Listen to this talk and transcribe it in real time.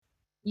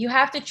you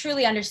have to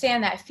truly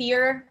understand that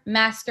fear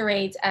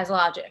masquerades as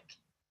logic.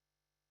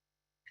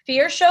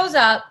 Fear shows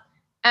up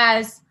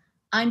as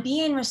I'm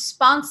being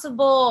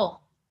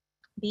responsible,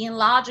 being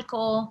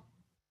logical.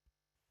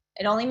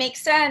 It only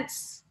makes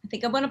sense. I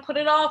think I'm going to put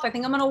it off. I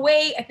think I'm going to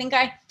wait. I think,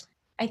 like,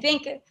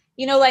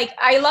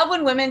 I love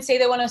when women say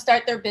they want to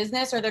start their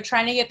business or they're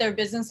trying to get their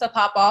business to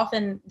pop off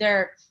and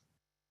they're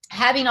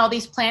having all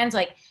these plans.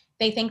 Like,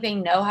 they think they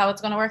know how it's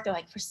going to work. They're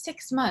like, for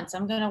 6 months,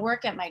 I'm going to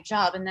work at my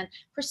job. And then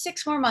for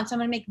 6 more months, I'm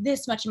going to make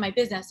this much in my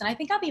business. And I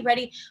think I'll be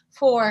ready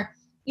for,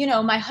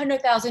 my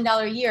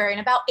 $100,000 year in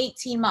about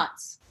 18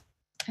 months.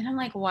 And I'm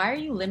like, why are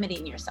you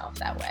limiting yourself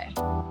that way?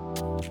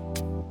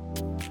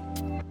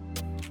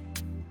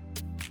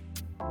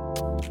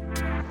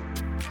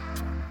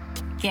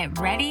 Get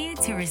ready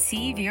to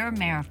receive your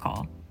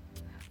miracle.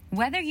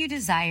 Whether you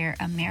desire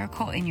a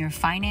miracle in your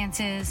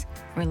finances,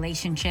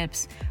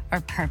 relationships,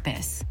 or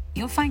purpose,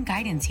 you'll find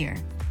guidance here.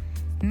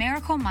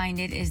 Miracle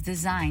Minded is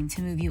designed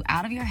to move you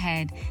out of your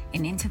head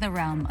and into the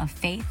realm of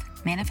faith,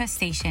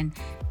 manifestation,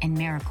 and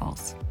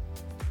miracles.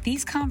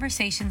 These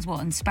conversations will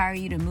inspire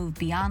you to move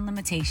beyond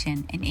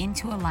limitation and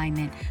into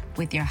alignment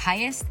with your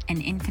highest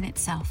and infinite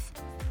self.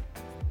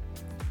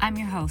 I'm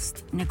your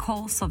host,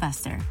 Nicole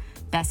Sylvester,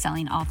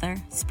 best-selling author,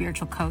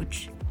 spiritual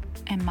coach,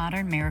 and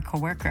modern miracle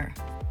worker.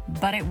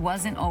 But it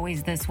wasn't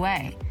always this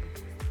way.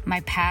 My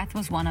path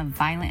was one of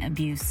violent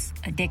abuse,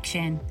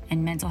 addiction,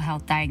 and mental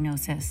health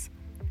diagnosis.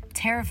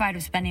 Terrified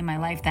of spending my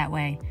life that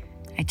way,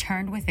 I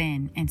turned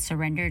within and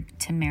surrendered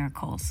to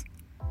miracles.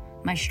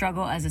 My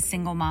struggle as a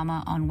single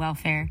mama on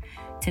welfare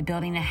to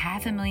building a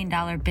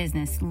 $500,000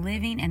 business,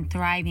 living and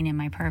thriving in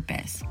my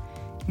purpose.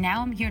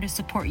 Now I'm here to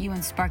support you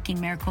in sparking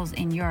miracles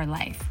in your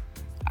life.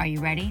 Are you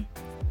ready?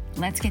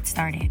 Let's get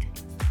started.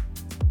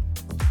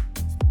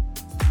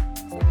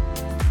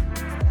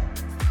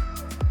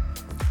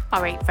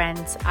 All right,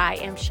 friends, I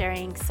am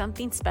sharing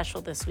something special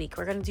this week.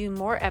 We're going to do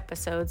more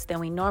episodes than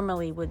we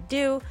normally would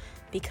do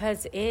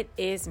because it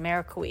is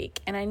Miracle Week.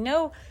 And I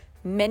know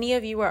many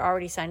of you are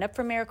already signed up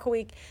for Miracle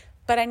Week,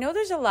 but I know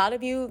there's a lot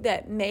of you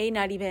that may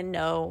not even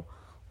know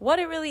what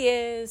it really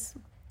is,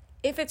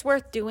 if it's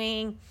worth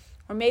doing,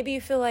 or maybe you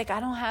feel like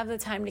I don't have the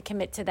time to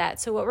commit to that.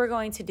 So what we're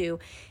going to do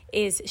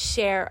is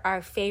share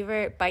our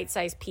favorite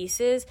bite-sized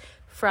pieces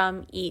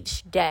from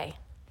each day.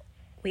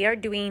 We are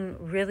doing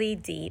really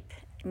deep,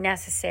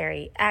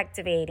 necessary,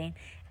 activating,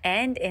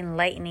 and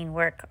enlightening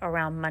work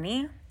around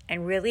money.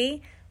 And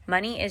really,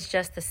 money is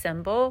just a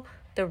symbol.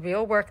 The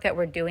real work that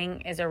we're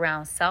doing is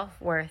around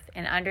self-worth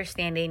and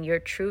understanding your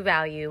true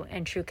value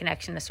and true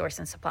connection to source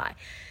and supply.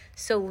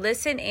 So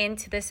listen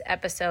into this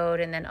episode,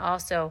 and then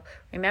also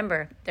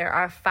remember, there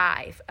are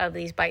 5 of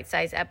these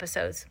bite-sized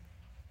episodes.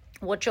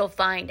 What you'll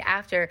find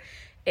after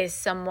is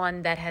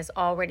someone that has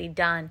already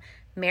done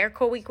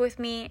Miracle Week with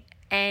me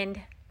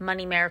and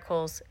Money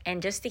Miracles,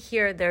 and just to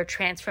hear their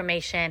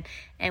transformation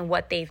and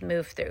what they've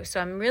moved through. So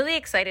I'm really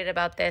excited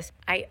about this.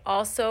 I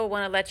also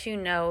want to let you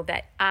know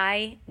that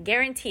I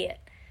guarantee it.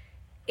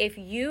 If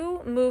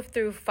you move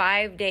through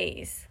 5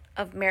 days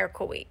of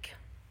Miracle Week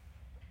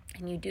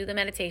and you do the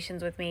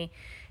meditations with me,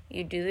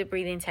 you do the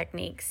breathing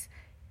techniques,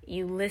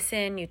 you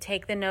listen, you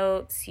take the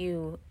notes,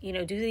 you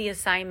do the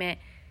assignment,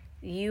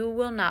 you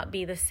will not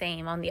be the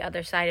same on the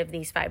other side of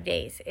these 5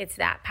 days. It's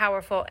that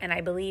powerful, and I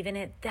believe in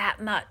it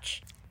that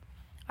much.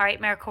 All right,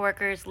 miracle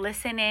workers,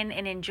 listen in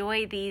and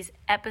enjoy these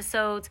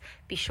episodes.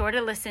 Be sure to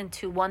listen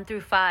to 1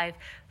 through 5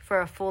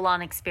 for a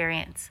full-on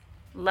experience.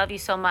 Love you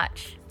so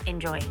much.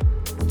 Enjoy.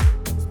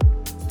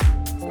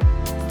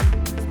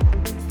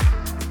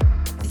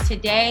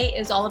 Today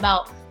is all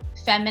about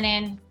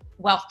feminine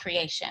wealth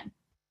creation,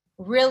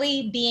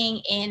 really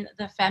being in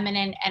the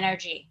feminine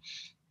energy.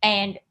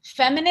 And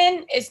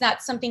feminine is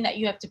not something that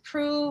you have to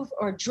prove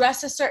or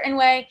dress a certain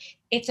way.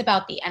 It's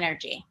about the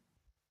energy.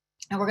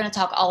 And we're going to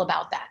talk all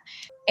about that.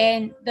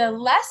 And the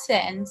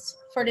lessons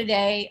for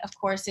today, of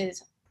course,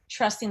 is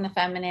trusting the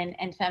feminine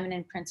and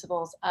feminine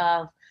principles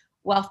of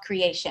wealth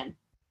creation.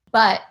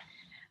 But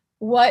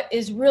what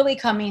is really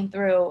coming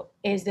through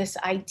is this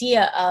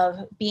idea of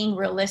being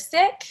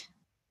realistic,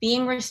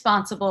 being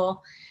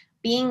responsible,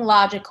 being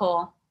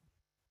logical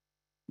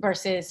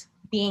versus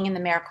being in the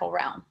miracle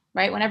realm,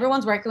 right? When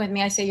everyone's working with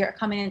me, I say you're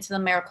coming into the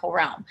miracle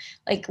realm.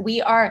 Like,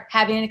 we are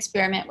having an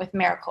experiment with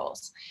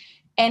miracles.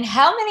 And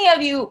how many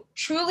of you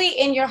truly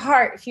in your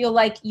heart feel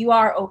like you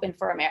are open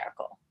for a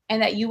miracle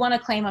and that you want to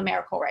claim a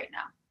miracle right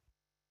now?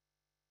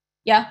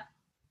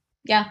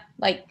 Yeah,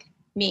 like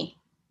me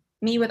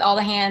with all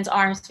the hands,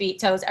 arms,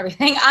 feet, toes,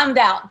 everything. I'm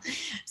down.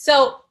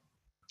 So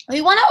we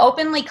want to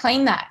openly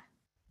claim that.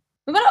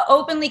 We want to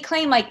openly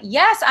claim, like,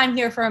 yes, I'm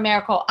here for a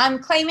miracle. I'm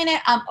claiming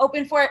it. I'm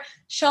open for it.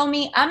 Show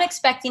me. I'm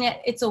expecting it.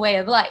 It's a way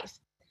of life.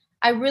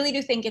 I really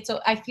do think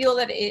I feel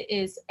that it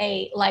is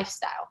a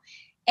lifestyle.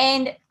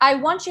 And I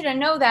want you to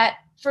know that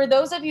for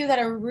those of you that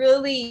are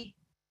really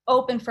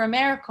open for a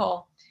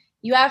miracle,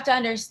 you have to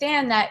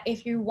understand that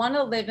if you want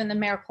to live in the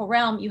miracle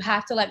realm, you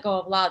have to let go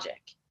of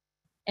logic.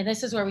 And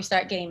this is where we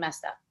start getting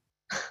messed up.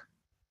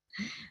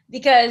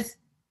 Because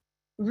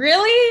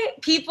really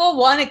people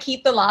want to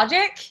keep the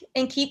logic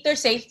and keep their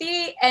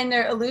safety and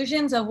their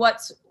illusions of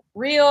what's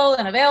real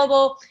and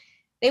available.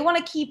 They want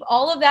to keep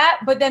all of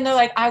that, but then they're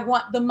like, I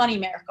want the money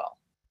miracle.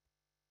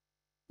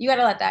 You got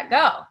to let that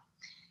go.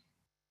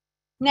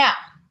 Now,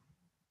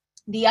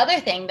 the other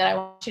thing that I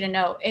want you to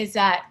know is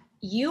that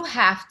you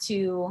have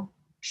to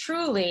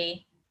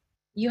truly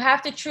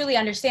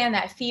understand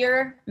that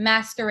fear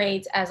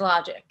masquerades as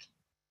logic.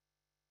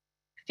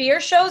 Fear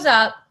shows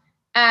up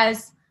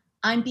as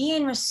I'm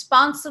being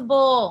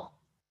responsible,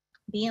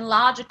 being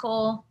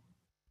logical.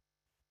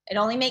 It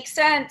only makes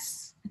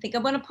sense. I think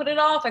I'm going to put it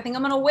off. I think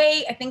I'm going to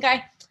wait. I think,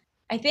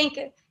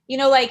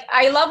 like,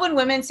 I love when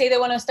women say they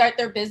want to start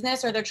their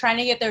business or they're trying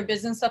to get their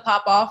business to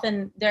pop off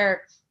and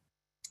they're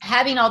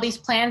having all these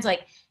plans.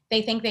 Like,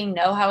 they think they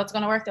know how it's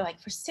going to work. They're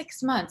like, for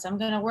 6 months, I'm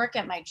going to work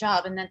at my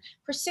job. And then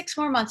for 6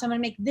 more months, I'm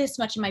going to make this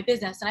much in my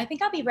business. And I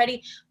think I'll be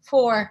ready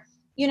for,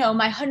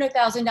 my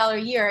 $100,000 a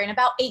year in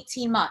about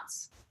 18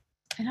 months.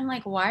 And I'm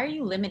like, why are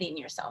you limiting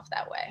yourself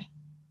that way?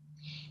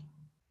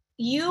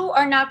 You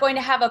are not going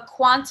to have a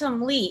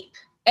quantum leap,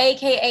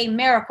 AKA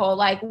miracle,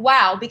 like,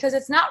 wow, because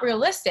it's not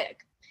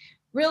realistic.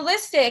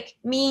 Realistic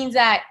means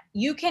that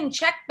you can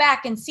check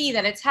back and see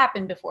that it's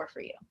happened before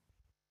for you.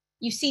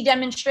 You see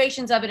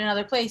demonstrations of it in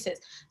other places.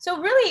 So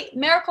really,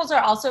 miracles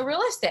are also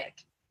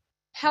realistic.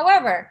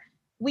 However,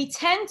 we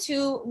tend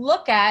to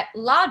look at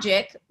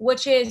logic,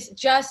 which is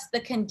just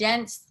the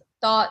condensed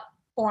thought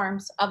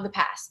forms of the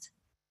past.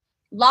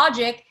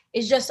 Logic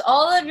is just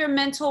all of your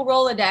mental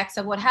Rolodex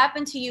of what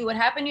happened to you, what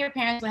happened to your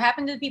parents, what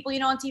happened to the people you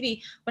know on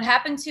TV, what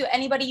happened to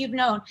anybody you've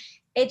known.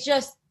 It's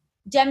just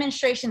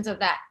demonstrations of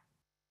that.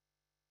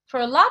 For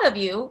a lot of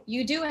you,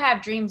 you do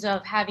have dreams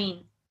of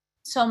having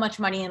so much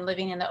money and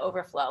living in the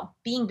overflow,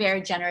 being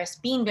very generous,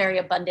 being very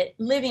abundant,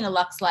 living a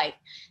luxe life.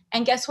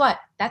 And guess what?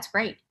 That's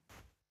great.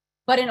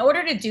 But in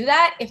order to do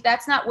that, if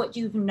that's not what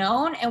you've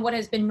known and what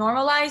has been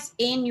normalized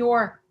in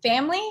your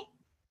family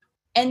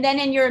and then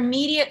in your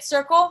immediate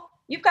circle,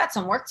 you've got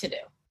some work to do.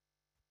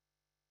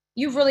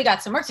 You've really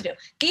got some work to do.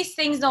 These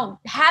things don't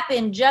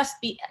happen just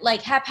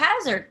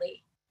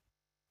haphazardly.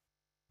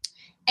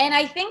 And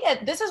I think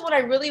that this is what I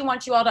really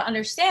want you all to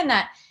understand,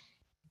 that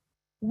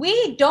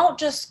we don't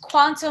just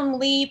quantum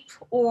leap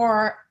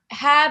or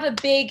have a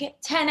big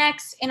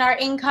 10x in our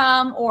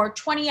income or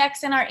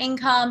 20x in our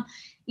income.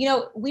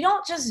 We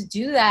don't just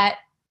do that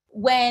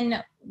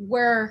when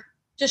we're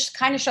just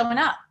kind of showing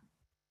up.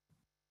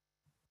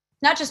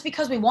 Not just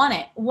because we want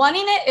it.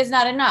 Wanting it is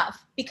not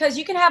enough, because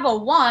you can have a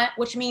want,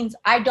 which means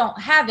I don't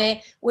have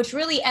it, which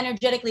really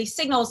energetically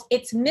signals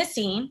it's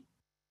missing,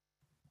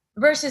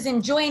 versus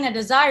enjoying a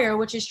desire,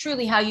 which is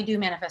truly how you do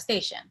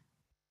manifestation.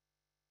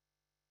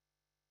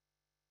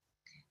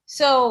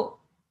 So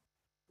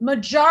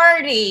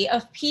majority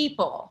of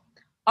people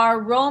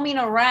are roaming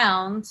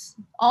around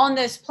on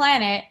this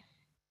planet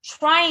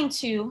trying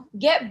to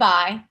get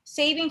by,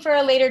 saving for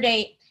a later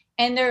date,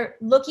 and they're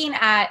looking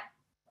at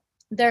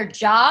their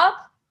job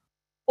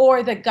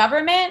or the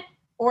government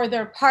or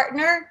their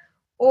partner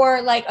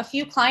or like a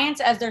few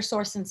clients as their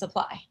source and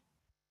supply.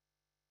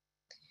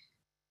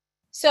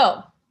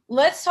 So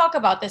let's talk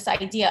about this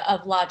idea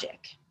of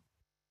logic,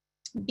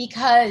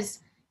 because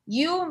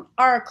you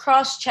are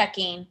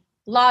cross-checking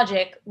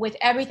logic with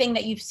everything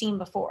that you've seen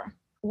before,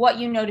 what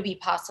you know to be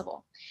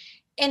possible.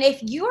 And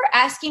if you're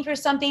asking for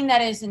something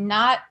that has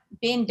not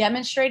been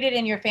demonstrated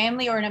in your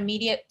family or an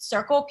immediate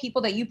circle,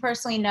 people that you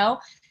personally know,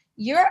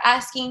 you're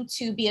asking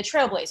to be a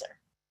trailblazer.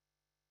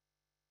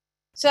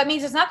 So that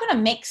means it's not going to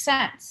make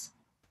sense.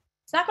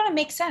 It's not going to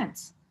make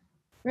sense.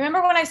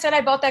 Remember when I said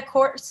I bought that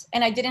course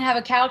and I didn't have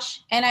a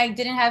couch and I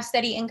didn't have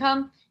steady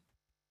income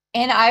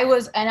and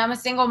I'm a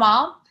single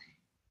mom?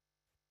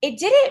 It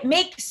didn't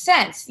make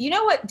sense. You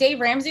know what Dave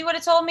Ramsey would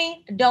have told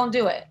me? Don't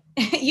do it.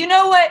 You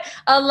know what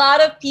a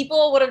lot of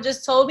people would have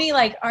just told me?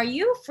 Like, are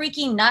you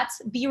freaking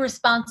nuts? Be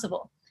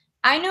responsible.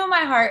 I knew in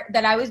my heart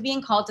that I was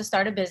being called to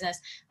start a business.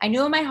 I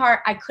knew in my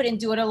heart I couldn't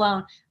do it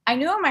alone. I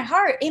knew in my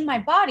heart, in my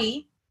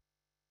body,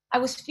 I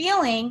was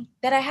feeling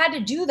that I had to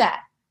do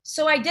that.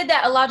 So I did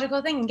that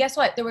illogical thing. And guess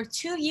what? There were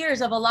 2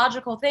 years of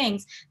illogical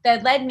things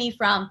that led me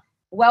from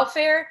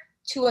welfare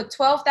to a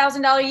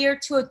 $12,000 a year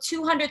to a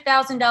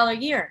 $200,000 a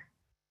year.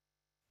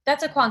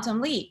 That's a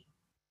quantum leap.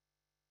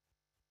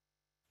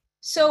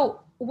 So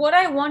what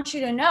I want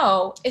you to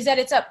know is that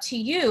it's up to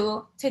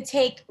you to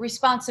take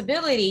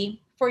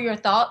responsibility for your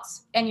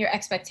thoughts and your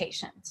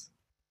expectations.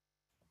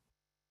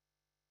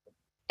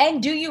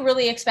 And do you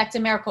really expect a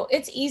miracle?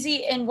 It's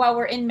easy, and while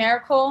we're in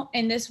miracle,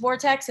 in this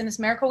vortex, in this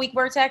Miracle Week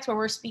vortex, where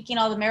we're speaking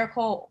all the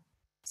miracle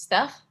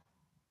stuff,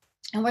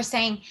 and we're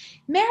saying,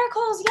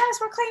 miracles, yes,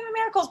 we're claiming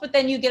miracles. But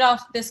then you get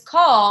off this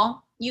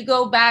call, you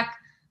go back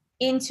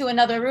into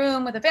another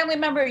room with a family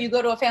member, you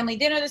go to a family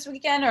dinner this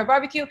weekend or a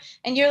barbecue,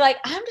 and you're like,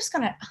 I'm just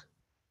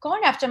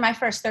going after my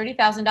first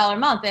 $30,000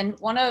 month. And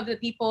one of the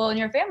people in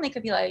your family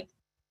could be like,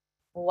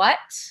 what?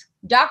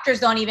 Doctors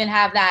don't even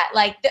have that.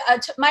 Like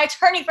my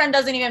attorney friend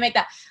doesn't even make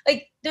that.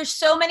 Like there's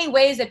so many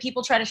ways that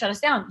people try to shut us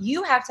down.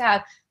 You have to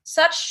have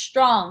such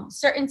strong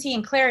certainty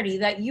and clarity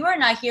that you are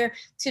not here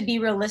to be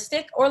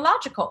realistic or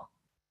logical.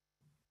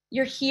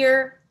 You're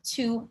here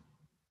to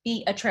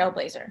be a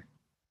trailblazer.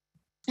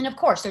 And of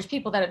course, there's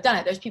people that have done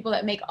it. There's people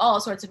that make all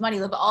sorts of money,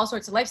 live all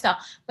sorts of lifestyle,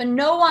 but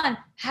no one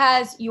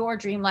has your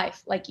dream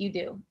life like you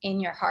do in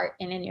your heart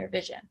and in your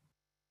vision.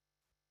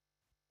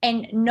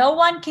 And no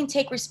one can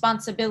take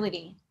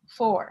responsibility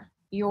for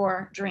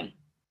your dream.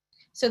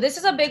 So this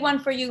is a big one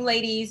for you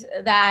ladies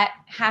that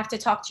have to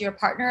talk to your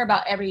partner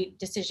about every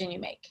decision you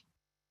make.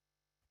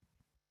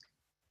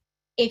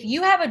 If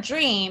you have a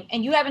dream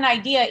and you have an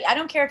idea, I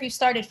don't care if you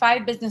started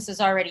 5 businesses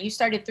already, you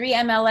started 3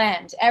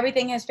 MLMs,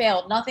 everything has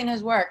failed, nothing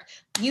has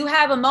worked. You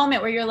have a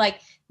moment where you're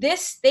like,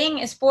 this thing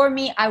is for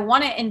me. I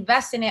want to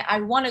invest in it.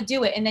 I want to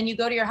do it. And then you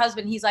go to your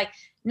husband. He's like,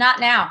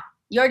 not now.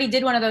 You already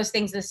did one of those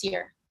things this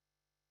year.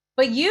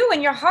 But you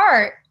in your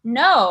heart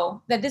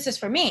know that this is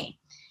for me.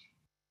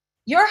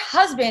 Your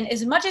husband,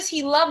 as much as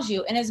he loves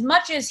you and as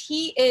much as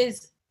he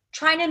is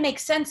trying to make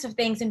sense of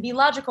things and be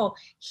logical,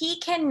 he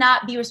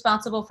cannot be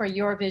responsible for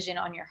your vision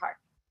on your heart.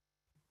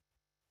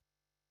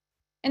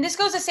 And this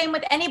goes the same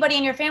with anybody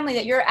in your family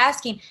that you're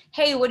asking,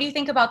 hey, what do you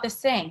think about this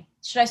thing?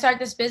 Should I start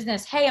this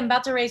business? Hey, I'm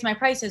about to raise my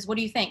prices. What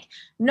do you think?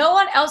 No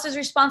one else is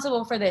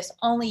responsible for this,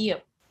 only you.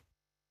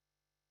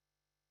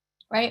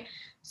 Right?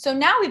 So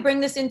now we bring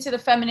this into the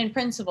feminine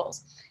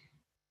principles.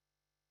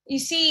 You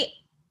see,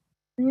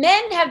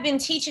 men have been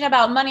teaching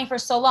about money for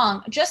so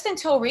long. Just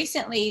until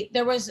recently,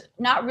 there was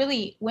not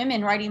really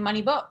women writing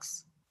money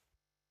books.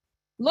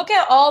 Look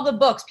at all the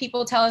books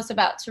people tell us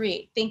about to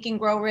read. Think and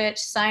Grow Rich,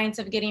 Science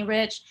of Getting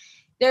Rich.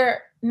 There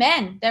are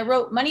men that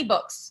wrote money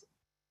books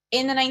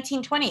in the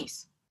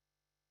 1920s.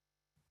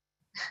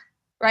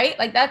 Right?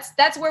 Like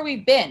that's where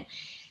we've been.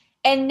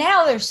 And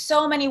now there's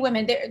so many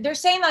women. They're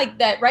saying like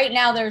that right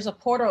now there's a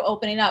portal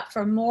opening up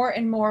for more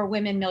and more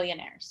women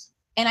millionaires.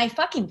 And I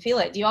fucking feel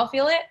it. Do you all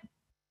feel it?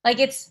 Like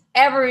it's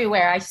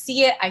everywhere. I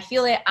see it. I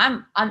feel it.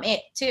 I'm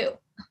it too.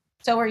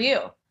 So are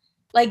you.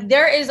 Like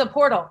there is a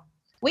portal.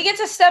 We get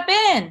to step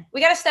in. We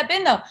got to step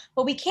in though.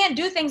 But we can't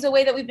do things the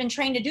way that we've been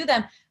trained to do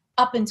them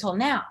up until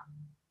now.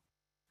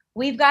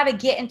 We've got to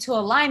get into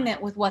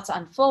alignment with what's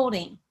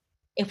unfolding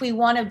if we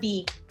want to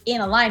be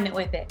in alignment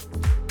with it.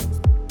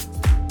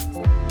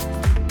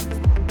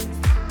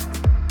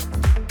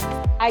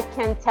 I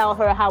can tell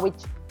her how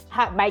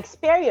my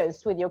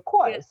experience with your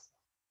course. Yes.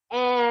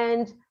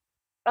 And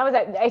I was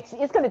like,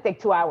 it's going to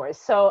take 2 hours.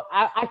 So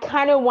I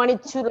kind of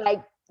wanted to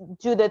like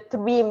do the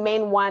 3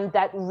 main ones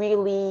that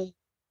really,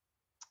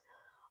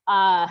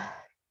 I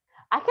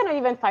cannot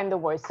even find the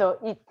words.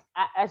 So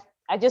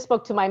I just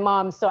spoke to my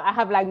mom. So I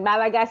have like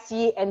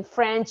Malagasy and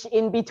French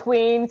in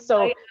between.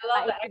 So I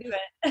love that. I do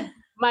it.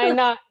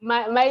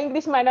 my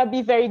English might not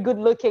be very good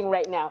looking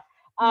right now.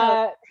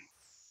 No.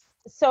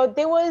 So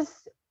there was,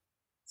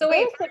 so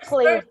wait, first,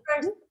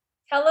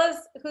 tell us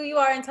who you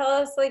are and tell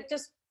us like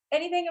just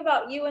anything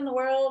about you in the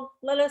world.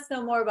 Let us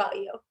know more about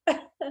you.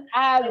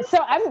 So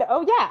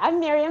I'm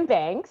Miriam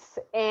Banks,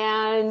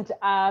 and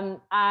I'm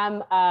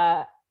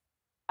a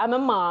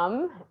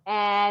mom,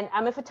 and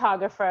I'm a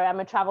photographer. I'm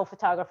a travel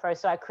photographer,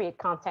 so I create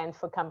content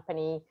for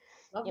company.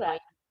 Love that.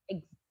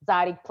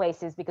 Exotic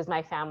places because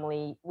my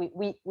family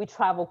we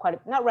travel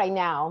not right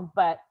now,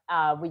 but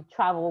we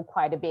travel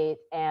quite a bit,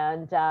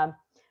 and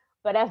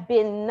but I've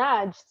been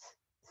nudged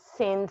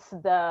since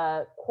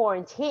the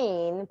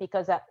quarantine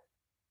because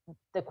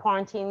the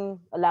quarantine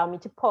allowed me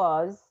to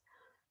pause.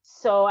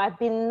 So I've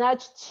been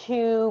nudged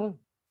to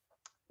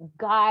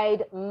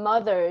guide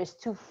mothers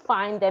to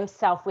find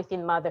themselves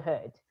within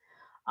motherhood.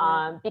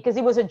 Because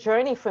it was a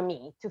journey for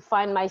me to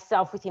find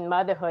myself within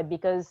motherhood,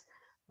 because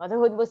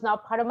motherhood was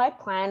not part of my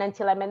plan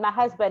until I met my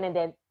husband. And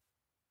then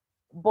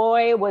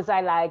boy, was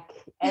I like,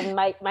 and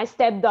my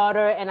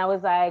stepdaughter, and I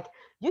was like,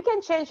 you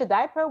can change a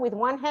diaper with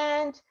one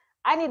hand.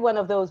 I need one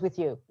of those with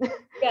you.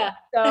 Yeah.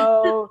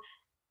 So,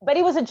 but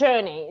it was a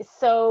journey.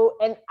 So,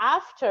 and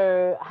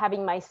after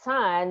having my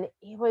son,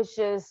 it was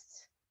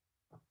just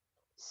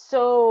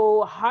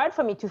so hard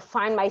for me to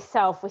find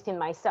myself within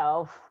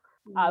myself,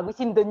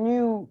 within the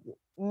new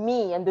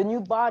me and the new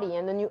body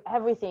and the new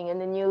everything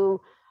and the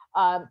new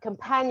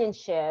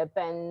companionship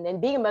and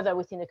being a mother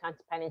within the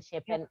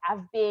companionship. Yeah. And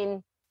I've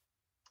been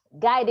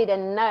guided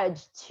and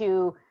nudged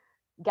to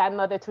guide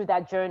mother through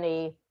that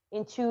journey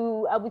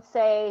into, I would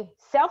say,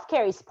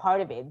 self-care is part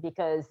of it,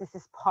 because this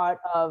is part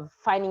of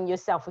finding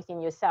yourself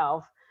within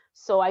yourself.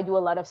 So I do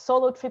a lot of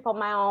solo trip on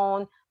my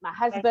own. My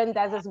husband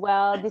does as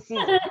well. This is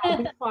how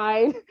we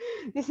find,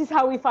 this is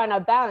how we find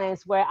our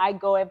balance, where I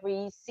go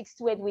every 6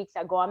 to 8 weeks.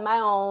 I go on my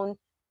own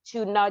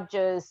to not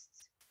just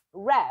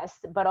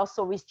rest, but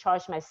also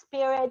recharge my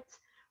spirit,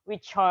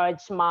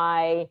 recharge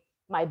my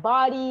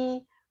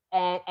body,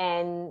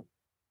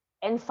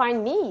 and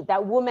find me,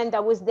 that woman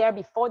that was there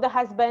before the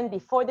husband,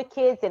 before the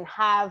kids, and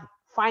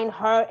find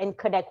her and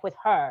connect with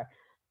her.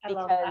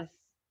 Because,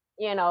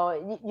 you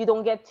know, you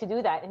don't get to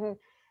do that. And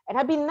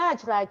I've been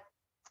nudged, like,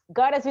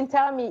 God has been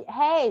telling me,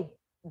 hey,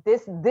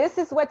 this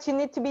is what you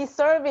need to be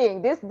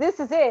serving. This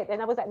is it. And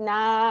I was like,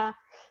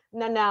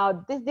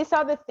 no, these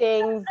are the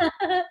things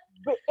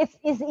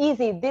it's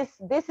easy.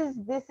 This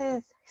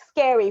is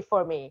scary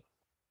for me.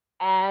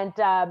 And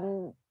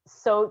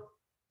so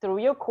through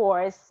your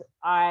course,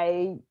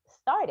 I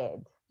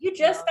started. You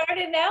just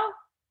started now?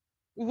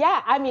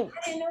 Yeah, I mean,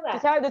 I didn't know to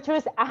that. tell you the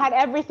truth, I had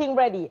everything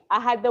ready. I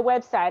had the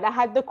website, I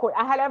had the course,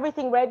 I had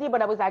everything ready,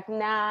 but I was like,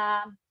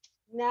 nah,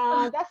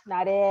 no, that's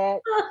not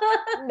it.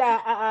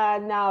 Nah,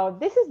 no,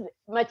 this is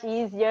much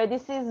easier.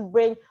 This is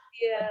bring.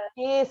 Yeah.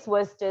 This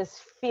was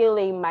just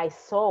filling my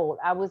soul.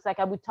 I was like,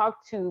 I would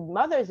talk to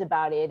mothers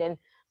about it,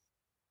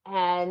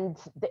 and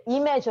the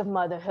image of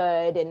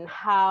motherhood and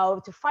how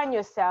to find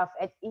yourself.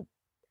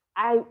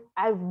 I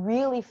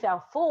really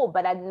felt full,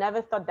 but I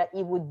never thought that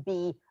it would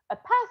be a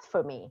path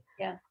for me.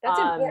 Yeah, that's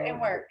important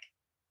work.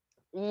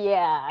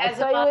 Yeah, As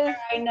so a mother,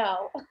 it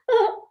was.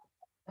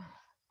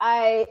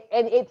 I know.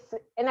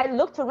 And I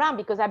looked around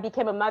because I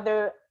became a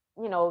mother,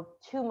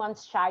 2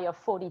 months shy of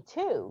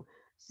 42.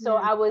 So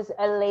I was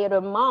a later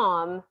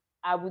mom.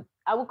 I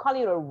would call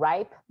it a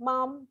ripe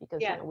mom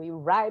because we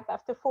ripe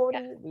after 40.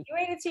 Yeah. You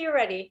waited till you're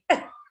ready.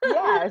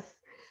 Yes.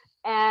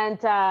 And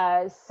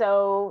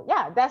so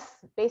that's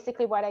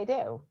basically what I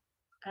do.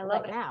 I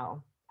love it.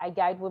 Now I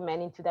guide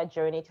women into that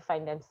journey to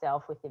find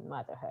themselves within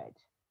motherhood.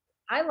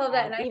 I love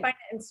that, and I find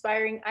it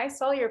inspiring. I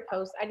saw your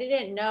post. I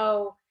didn't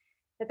know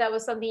that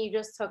was something you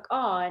just took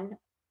on.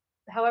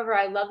 However,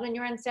 I loved when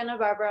you were in Santa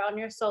Barbara on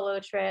your solo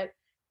trip.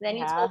 Then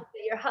you told me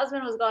that your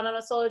husband was gone on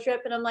a solo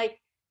trip, and I'm like,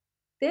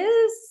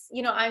 this,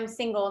 I'm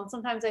single, and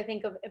sometimes I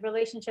think of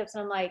relationships,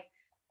 and I'm like,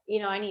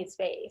 I need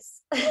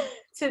space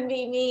to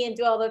be me and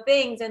do all the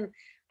things. And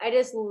I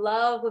just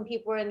love when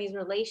people are in these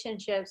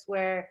relationships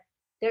where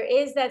there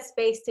is that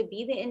space to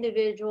be the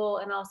individual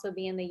and also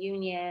be in the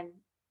union.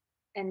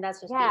 And that's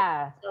just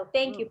beautiful. So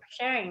thank you for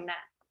sharing that.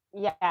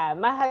 Yeah,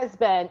 my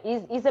husband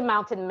is a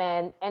mountain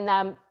man, and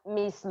I'm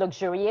Miss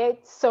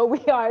Luxuriate. So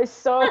we are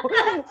so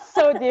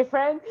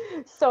different.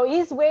 So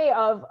his way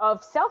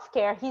of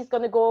self-care, he's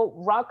gonna go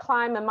rock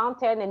climb a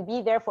mountain and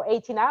be there for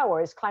 18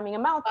 hours climbing a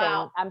mountain.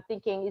 Wow. I'm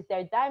thinking, is there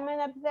a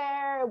diamond up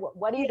there?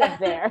 What is up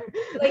there?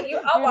 Like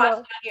I'll watch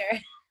down here.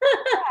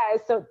 Yeah,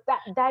 so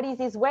that is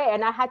his way,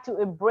 and I had to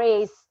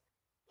embrace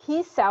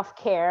his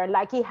self-care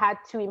like he had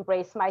to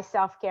embrace my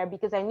self-care,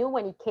 because I knew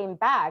when he came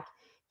back,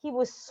 he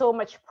was so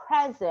much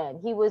present.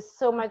 He was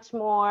so much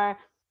more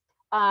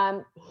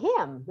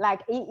him.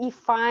 Like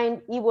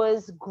he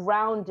was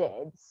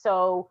grounded.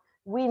 So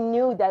we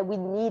knew that we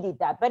needed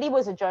that. But it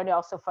was a journey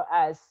also for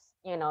us,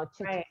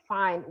 to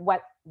find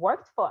what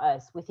worked for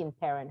us within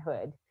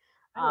parenthood.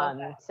 I love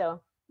that.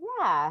 So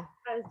yeah.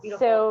 That is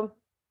beautiful. So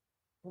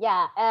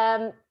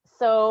yeah.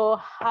 So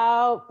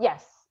how?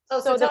 Yes.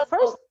 Oh, so the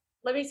first.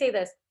 Let me say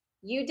this.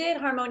 You did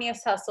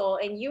Harmonious Hustle,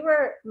 and you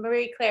were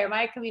Marie Claire.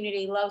 My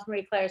community loves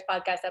Marie Claire's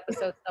podcast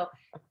episodes. So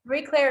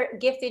Marie Claire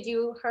gifted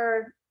you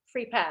her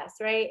free pass,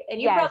 right? And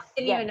you probably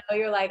didn't even know.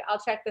 You're like, I'll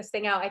check this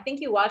thing out. I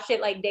think you watched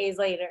it like days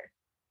later.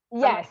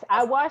 Yes,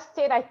 I watched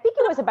it. I think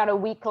it was about a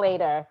week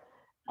later.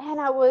 And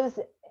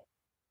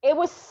it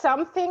was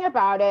something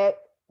about it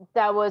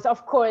that was,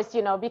 of course,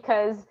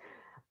 because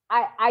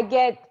I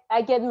get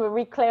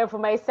Marie Claire for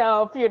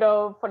myself,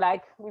 for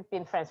like, we've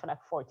been friends for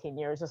like 14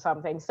 years or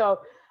something. So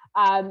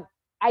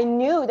I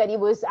knew that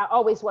I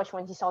always watch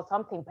when he saw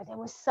something, but there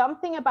was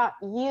something about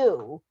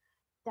you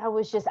that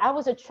was just, I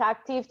was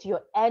attractive to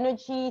your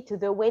energy, to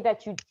the way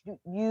that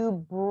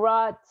you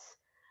brought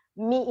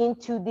me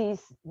into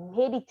this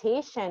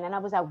meditation. And I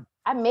was like,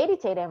 I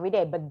meditate every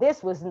day, but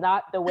this was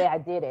not the way I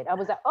did it. I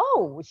was like,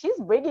 oh, she's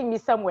bringing me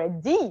somewhere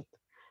deep.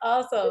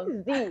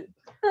 Awesome. This is deep.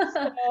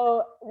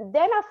 So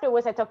then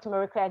afterwards, I talked to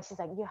Marie Claire, and she's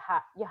like, you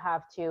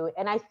have to.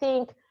 And I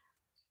think,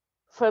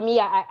 for me,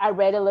 I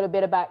read a little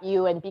bit about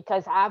you, and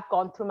because I've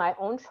gone through my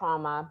own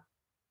trauma,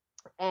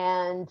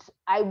 and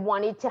I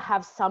wanted to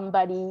have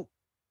somebody,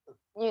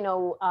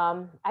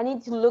 I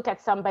need to look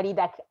at somebody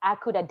that I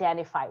could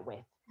identify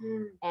with.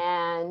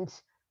 And,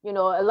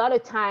 a lot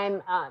of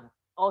time,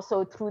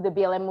 also through the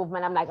BLM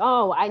movement, I'm like,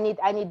 oh, I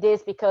need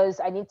this because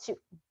I need to,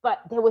 but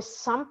there was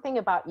something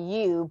about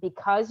you,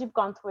 because you've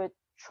gone through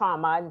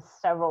trauma, and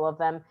several of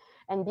them,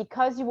 and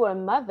because you were a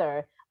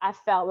mother, I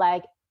felt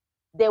like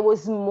there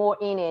was more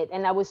in it,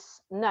 and I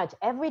was nudged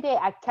every day.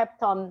 I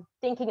kept on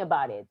thinking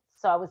about it.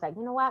 So I was like,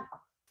 you know what?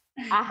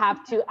 I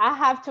have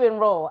to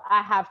enroll.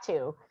 I have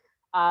to.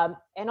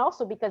 And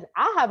also because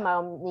I have my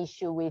own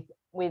issue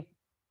with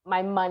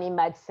my money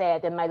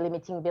mindset and my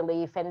limiting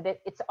belief, and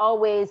that it's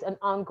always an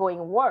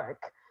ongoing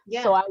work.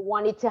 Yeah. So I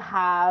wanted to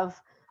have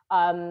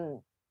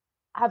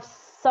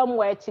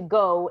somewhere to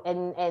go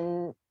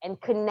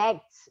and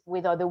connect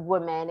with other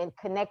women, and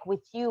connect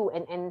with you,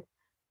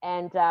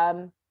 and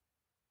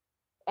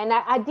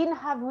I didn't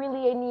have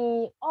really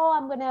any,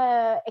 I'm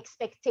gonna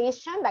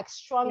expectation, like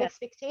strong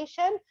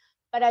expectation,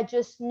 but I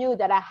just knew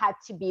that I had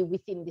to be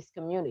within this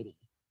community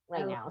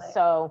right now.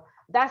 So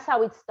that's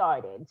how it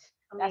started.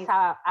 Amazing. That's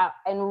how I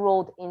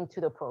enrolled into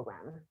the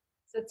program.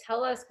 So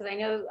tell us, because I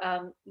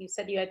know you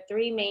said you had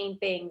 3 main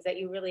things that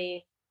you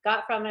really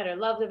got from it or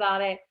loved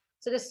about it.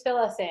 So just fill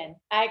us in,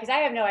 because I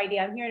have no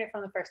idea. I'm hearing it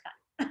from the first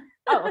time.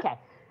 Oh, okay.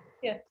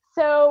 Yeah.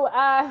 So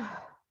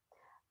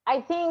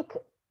I think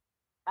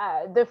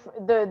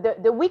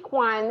the week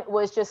one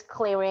was just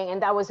clearing,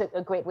 and that was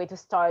a great way to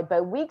start.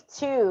 But week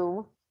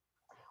two,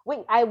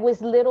 I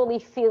was literally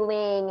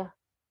feeling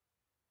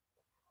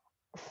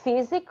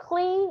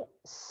physically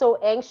so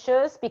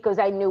anxious because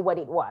I knew what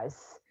it was.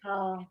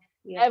 Oh,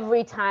 yeah.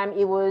 Every time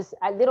it was,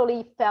 I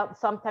literally felt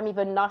sometimes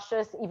even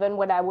nauseous, even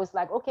when I was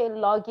like, okay,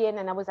 log in,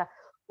 and I was like,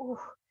 ooh,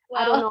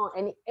 I don't know.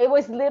 And it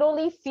was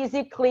literally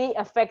physically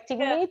affecting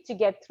me to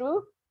get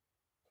through.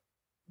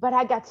 But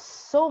I got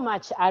so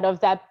much out of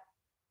that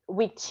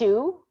week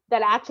two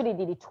that I actually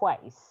did it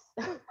twice.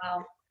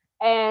 Wow.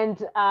 And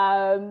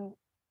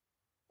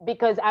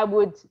because I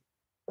would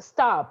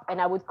stop and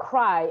I would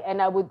cry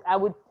and I would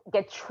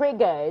get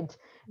triggered.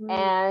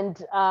 And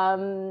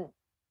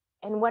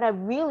what I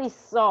really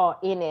saw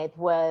in it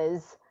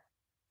was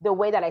the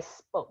way that I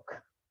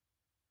spoke.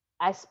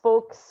 I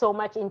spoke so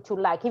much into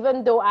lack,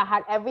 even though I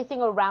had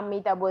everything around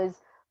me that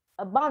was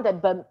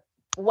abundant, but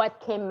what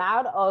came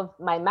out of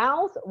my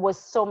mouth was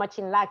so much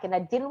in lack. And I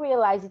didn't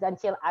realize it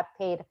until I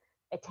paid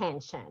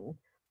attention.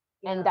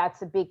 Yeah. And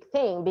that's a big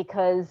thing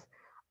because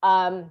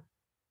now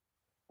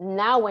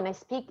when I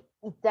speak,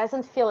 it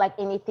doesn't feel like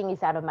anything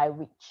is out of my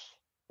reach,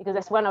 because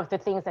that's one of the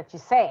things that you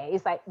say.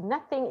 It's like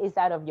nothing is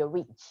out of your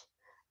reach,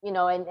 you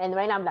know. And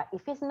right now I'm like,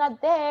 if it's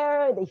not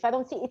there, if I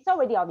don't see, it's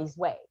already on its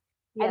way.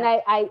 Yeah. And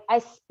I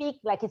speak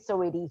like it's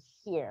already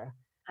here.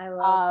 I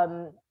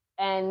love.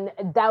 And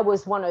that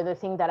was one of the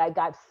things that I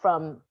got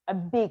from a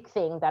big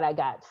thing that I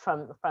got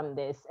from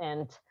this.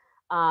 And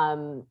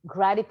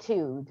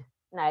gratitude.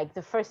 Like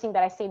the first thing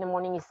that I say in the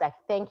morning is like,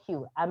 thank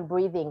you, I'm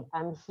breathing,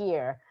 I'm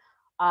here.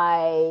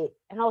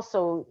 And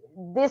also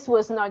this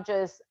was not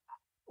just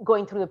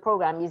going through the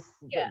program, is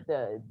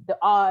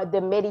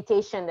the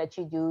meditation that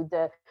you do,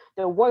 the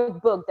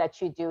workbook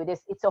that you do.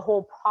 It's a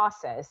whole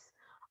process.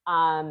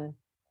 And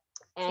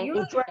so you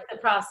really worked the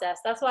process.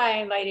 That's why I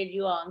invited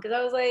you on, because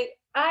I was like,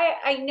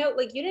 I know,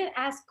 like, you didn't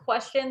ask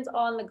questions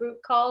on the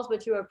group calls,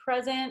 but you were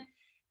present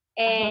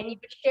and you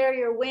would share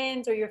your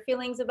wins or your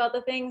feelings about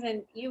the things,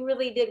 and you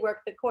really did work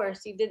the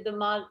course. You did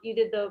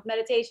the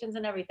meditations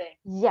and everything.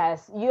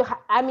 Yes,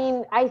 I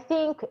mean, I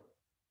think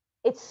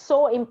it's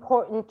so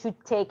important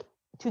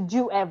to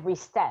do every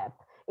step.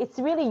 It's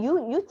really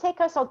you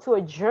take us onto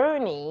a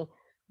journey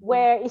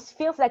where it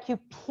feels like you're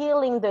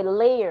peeling the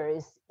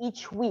layers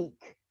each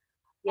week.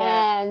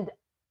 Yeah. And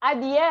at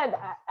the end,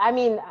 I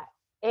mean,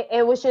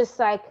 it was just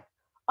like,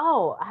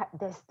 oh,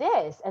 there's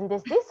this and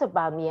there's this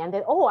about me, and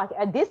then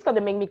this gonna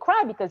make me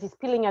cry because he's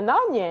peeling an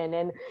onion.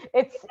 And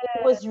it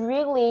was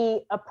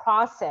really a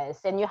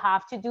process, and you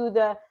have to do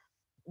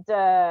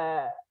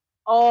the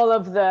all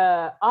of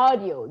the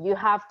audio. You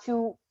have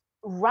to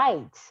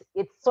write.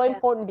 It's so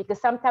important,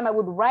 because sometimes I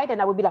would write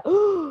and I would be like,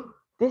 oh,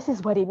 this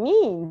is what it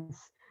means.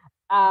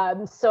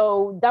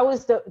 So that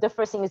was the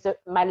first thing, is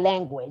my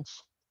language.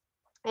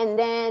 And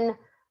then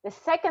the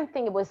second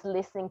thing was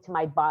listening to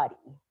my body.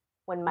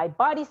 When my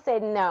body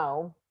said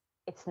no,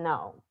 it's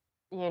no.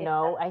 You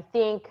know, I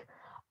think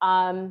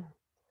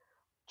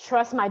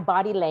trust my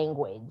body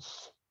language,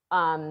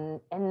 and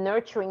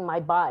nurturing my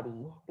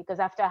body. Because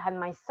after I had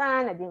my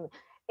son,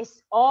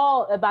 it's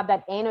all about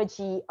that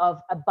energy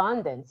of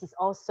abundance. It's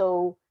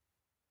also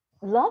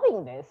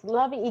loving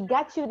it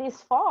got you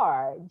this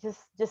far.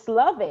 Just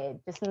love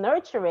it, just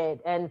nurture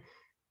it,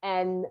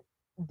 and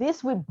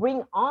this will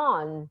bring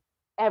on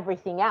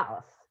everything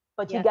else.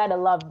 But you gotta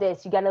love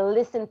this. You gotta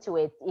listen to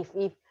it.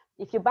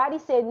 If your body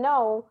said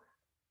no,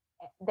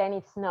 then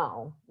it's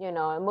no. You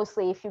know, and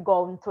mostly if you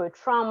go through a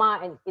trauma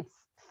and it's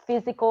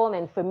physical.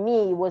 And for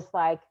me, it was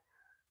like,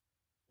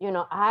 you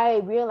know,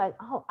 I realized,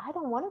 oh, I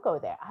don't want to go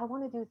there. I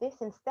want to do this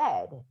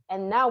instead.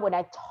 And now when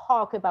I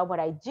talk about what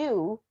I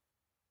do,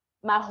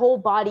 my whole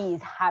body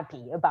is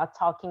happy about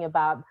talking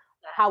about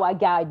how I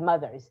guide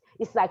mothers.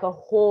 It's like a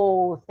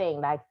whole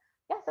thing. Like,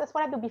 yes, that's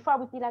what I do. Before I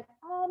would be like,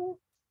 well,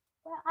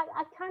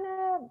 I kind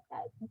of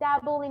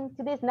dabble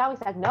into this. Now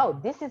it's like, no,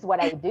 this is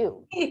what I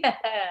do. Yes.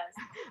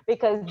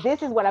 Because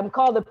this is what I'm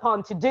called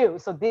upon to do.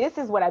 So this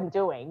is what I'm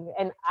doing.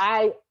 And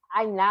I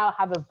now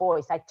have a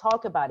voice. I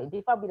talk about it.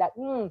 Before I'd be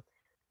like,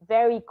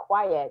 very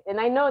quiet. And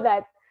I know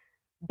that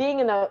being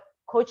in a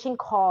coaching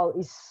call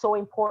is so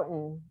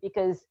important,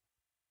 because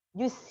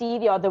you see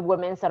the other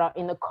women that are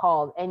in the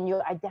call and you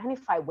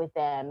identify with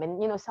them,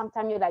 and you know,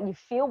 sometimes you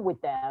feel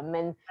with them,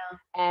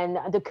 and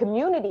the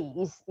community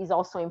is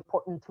also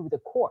important through the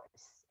course.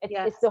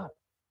 It's the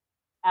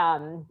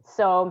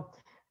so.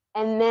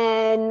 And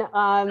then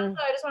I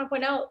just want to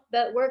point out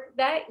that work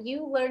that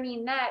you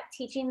learning that,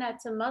 teaching that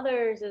to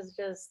mothers, is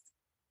just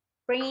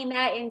bringing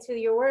that into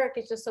your work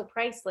is just so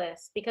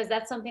priceless, because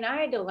that's something I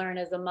had to learn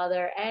as a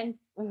mother and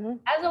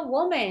as a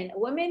woman.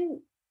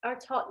 Women are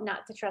taught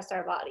not to trust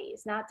our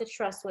bodies, not to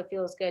trust what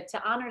feels good,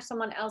 to honor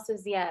someone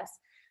else's yes.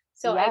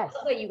 So I love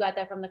that you got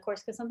that from the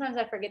course, because sometimes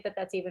I forget that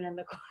that's even in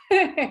the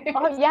course.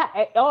 Oh yeah.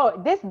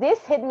 This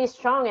hit me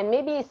strong, and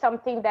maybe it's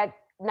something that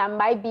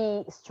might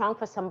be strong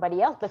for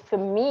somebody else, but for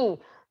me,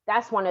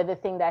 that's one of the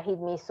things that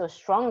hit me so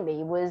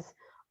strongly was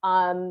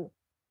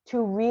to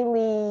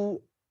really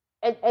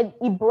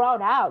it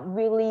brought out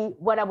really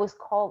what I was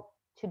called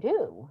to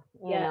do.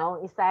 You know,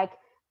 it's like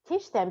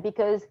teach them,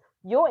 because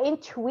your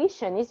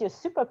intuition is your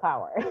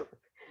superpower.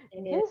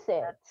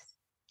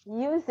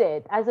 Use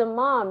it as a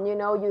mom. You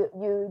know,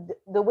 you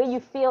the way you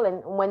feel,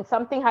 and when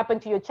something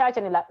happened to your child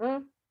and you're like,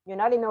 you're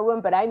not in a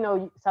room, but I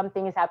know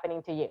something is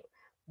happening to you.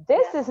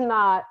 This is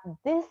not,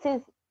 this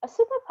is a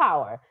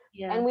superpower.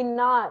 And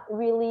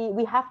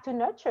we have to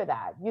nurture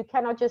that. You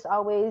cannot just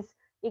always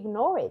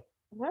ignore it.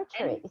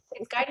 Nurture it.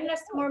 It's guiding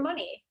us to more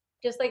money,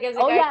 just like as a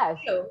guide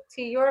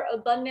to your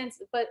abundance,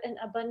 but an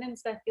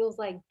abundance that feels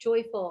like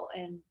joyful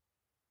and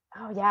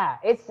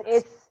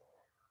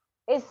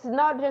it's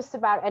not just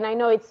about, and I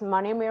know it's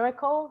money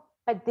miracle,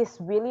 but this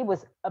really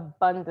was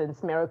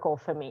abundance miracle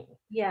for me.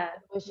 It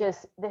was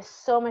just, there's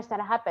so much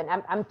that happened.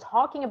 I'm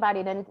talking about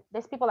it, and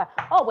there's people like,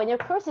 oh, when your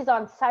curse is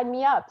on, sign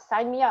me up,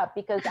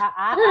 because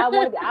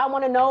I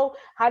want to know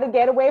how to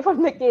get away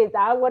from the kids.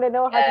 I want to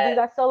know how to do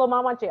that solo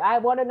mama trip. I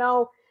want to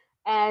know.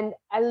 And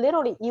I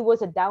literally, it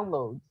was a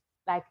download.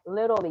 Like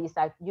literally, it's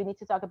like, you need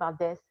to talk about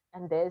this,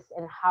 and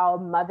how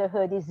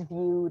motherhood is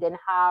viewed, and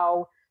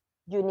how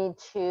you need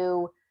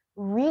to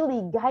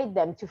really guide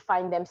them to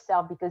find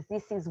themselves, because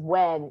this is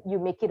when you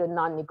make it a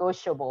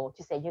non-negotiable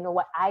to say, you know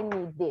what, I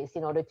need this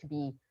in order to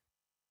be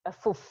a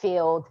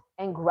fulfilled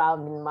and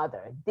grounded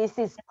mother. This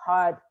is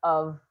part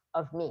of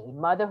me.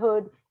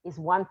 Motherhood is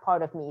one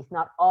part of me. It's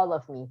not all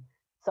of me.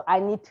 So I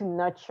need to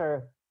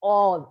nurture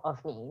all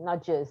of me,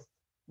 not just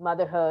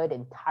motherhood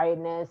and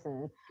tiredness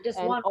and just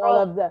and one all role.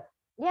 of the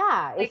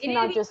it's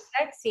not just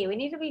sexy. We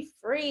need to be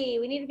free.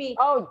 We need to be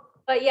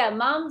but yeah,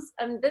 moms,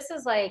 this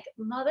is like,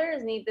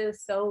 mothers need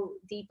this so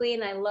deeply.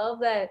 And I love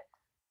that.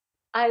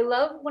 I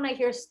love when I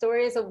hear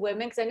stories of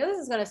women, because I know this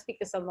is going to speak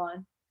to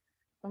someone.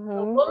 A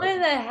woman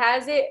that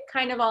has it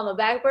kind of on the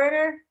back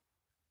burner,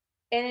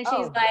 and then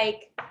she's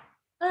like,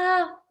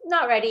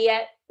 not ready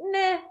yet.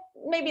 Nah,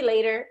 maybe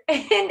later.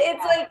 And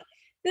it's like,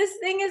 this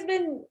thing has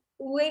been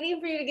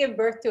waiting for you to give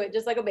birth to it,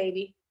 just like a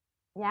baby.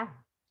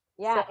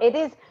 So, it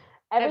is.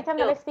 Every time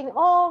that I speak,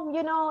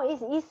 you know,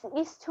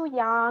 he's too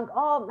young.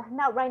 Oh,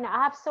 not right now.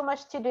 I have so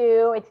much to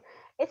do.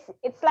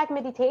 It's like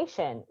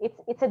meditation.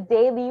 It's a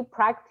daily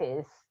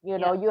practice. You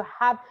know, you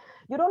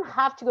don't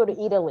have to go to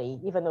Italy,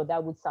 even though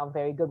that would sound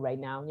very good right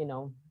now. You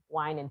know,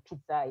 wine and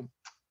pizza,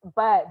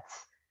 but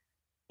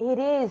it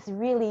is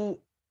really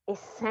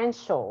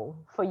essential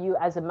for you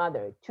as a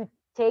mother to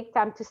take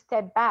time to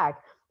step back.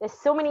 There's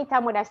so many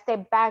times when I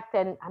step back,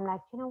 then I'm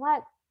like, you know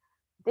what?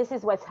 This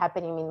is what's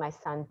happening with my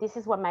son. This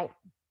is what my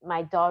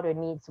daughter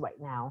needs right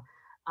now.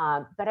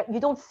 But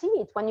you don't see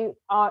it when you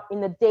are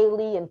in the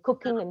daily and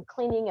cooking and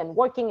cleaning and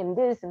working and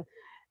this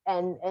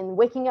and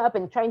waking up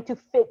and trying to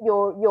fit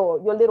your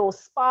little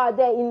spa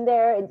day in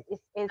there.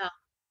 And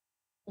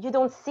you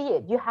don't see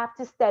it. You have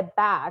to step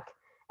back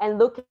and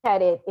look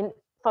at it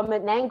from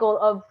an angle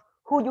of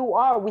who you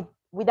are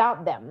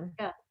without them.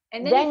 Yeah.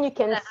 And then you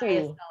can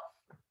see.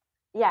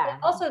 Yeah.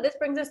 And also, this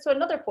brings us to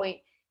another point.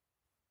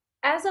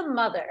 As a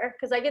mother,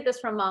 because I get this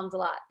from moms a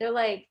lot, they're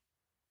like,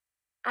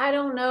 I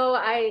don't know,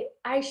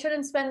 I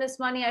shouldn't spend this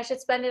money. I should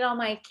spend it on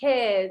my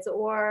kids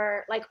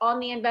or like on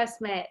the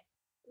investment.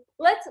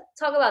 Let's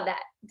talk about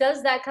that.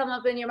 Does that come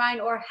up in your mind,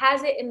 or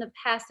has it in the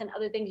past and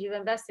other things you've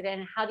invested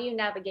in? How do you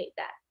navigate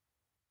that?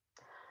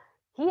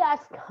 He has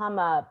come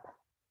up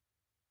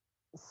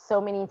so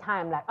many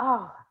times, like,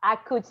 oh, I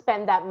could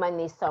spend that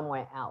money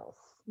somewhere else,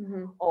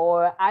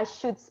 or I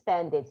should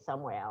spend it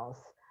somewhere else.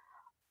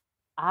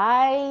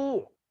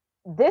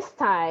 This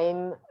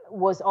time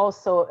was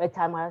also a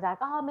time where I was like,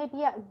 oh, maybe,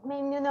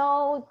 you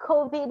know,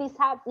 COVID is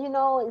happening, you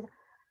know.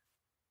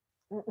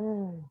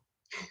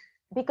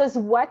 Because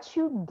what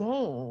you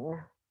gain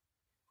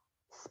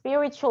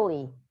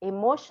spiritually,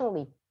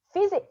 emotionally,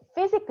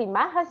 physically,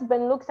 my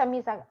husband looks at me,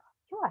 he's like,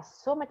 you are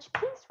so much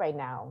peace right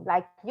now.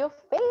 Like your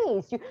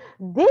face,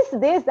 this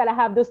that I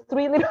have, those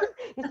three little,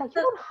 it's like,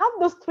 you don't have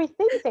those three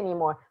things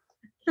anymore.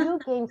 You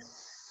gain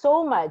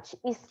so much.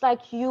 It's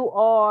like you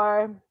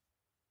were,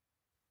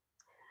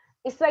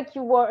 I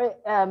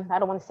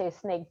don't want to say a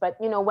snake, but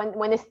you know,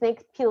 when a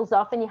snake peels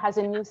off and it has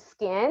a new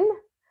skin,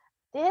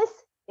 this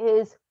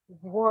is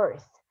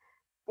worth,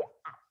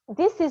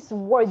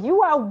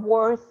 you are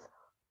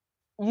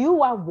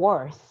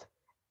worth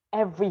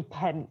every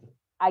penny.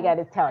 I got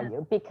to tell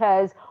you,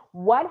 because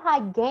what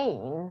I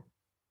gain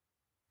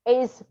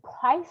is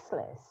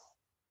priceless.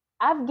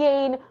 I've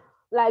gained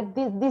like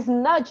this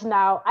nudge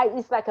now.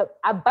 It's like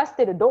I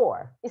busted a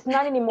door. It's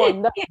not anymore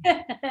nudge.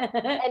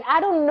 And I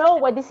don't know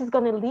where this is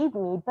going to lead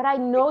me, but I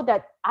know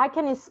that I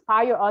can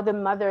inspire other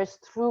mothers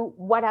through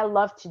what I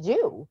love to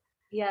do.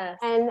 Yes.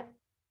 And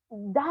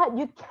that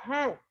you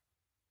can't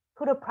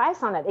put a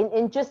price on it.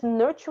 And just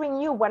nurturing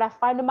you, what I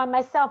find about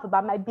myself,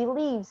 about my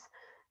beliefs,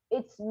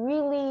 it's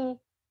really,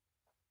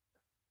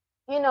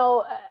 you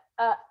know,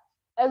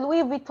 a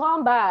Louis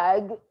Vuitton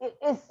bag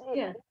is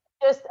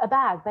just a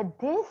bag, but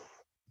this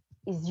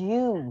is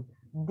you.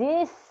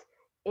 This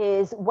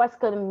is what's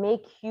going to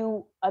make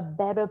you a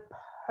better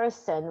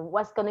person,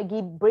 what's going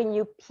to bring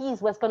you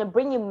peace, what's going to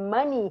bring you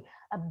money,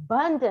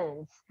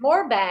 abundance.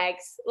 More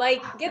bags.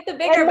 Like, get the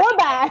bigger and more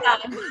bags.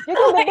 You get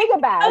the bigger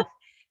bags.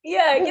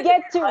 Yeah. You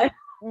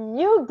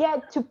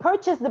get to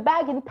purchase the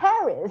bag in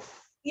Paris.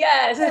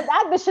 Yes.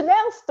 At the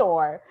Chanel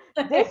store.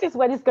 This is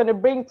what it's going to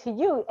bring to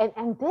you.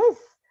 And this,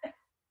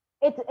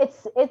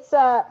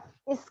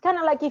 it's kind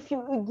of like if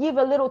you give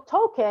a little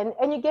token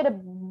and you get a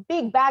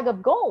big bag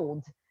of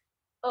gold.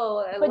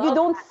 Oh, but you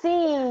don't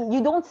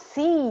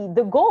see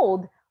the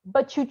gold,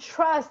 but you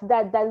trust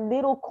that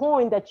little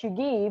coin that you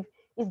give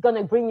is going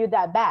to bring you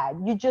that bag.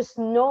 You just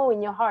know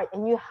in your heart,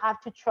 and you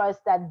have to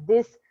trust that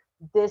this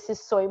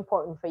is so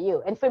important for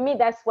you. And for me,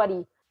 that's what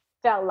he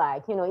felt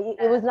like.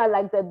 It was not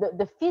like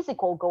the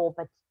physical gold,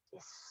 but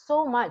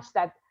so much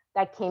that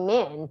came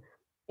in.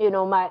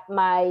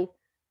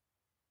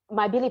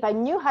 My belief, I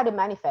knew how to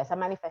manifest. I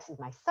manifested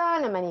my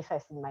son, I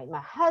manifested my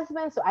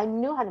husband, so I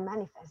knew how to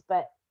manifest.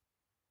 But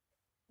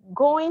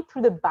going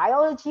through the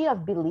biology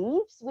of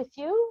beliefs with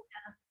you,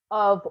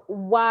 of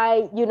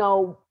why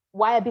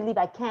I believe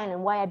I can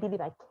and why I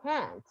believe I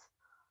can't,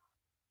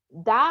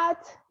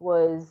 that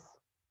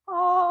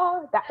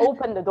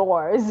opened the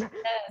doors. Yes.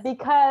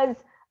 Because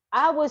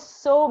I was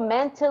so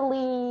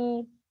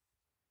mentally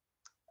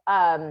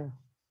how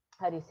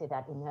do you say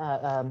that in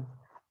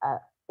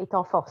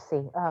étant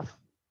forcé,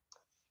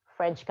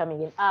 French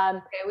coming in,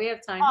 okay, we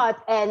have time.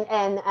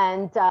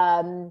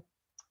 And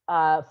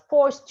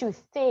forced to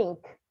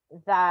think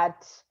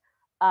that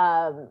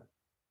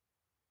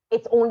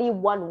it's only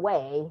one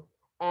way.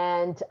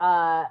 And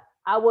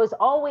I was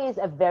always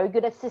a very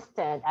good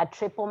assistant. I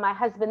tripled my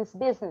husband's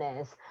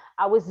business.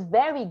 I was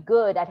very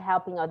good at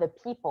helping other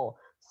people.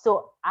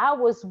 So I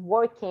was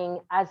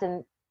working as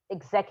an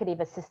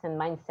executive assistant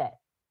mindset,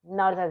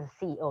 not as a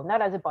CEO,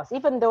 not as a boss.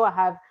 Even though I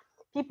have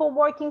people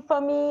working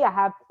for me, I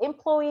have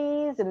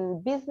employees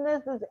and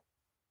businesses,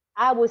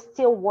 I was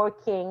still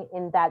working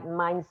in that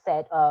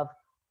mindset of,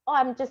 oh,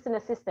 I'm just an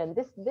assistant.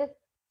 This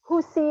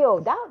who's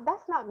CEO?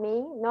 That's not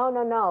me.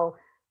 No.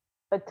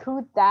 But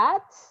through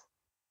that,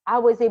 I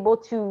was able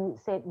to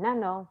say,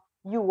 no,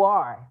 you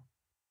are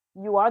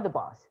the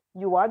boss.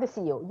 You are the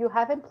CEO. You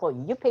have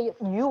employees. You pay.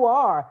 You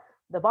are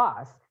the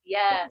boss.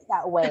 Yes. Think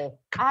that way.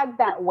 Act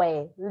that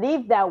way.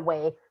 Live that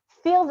way.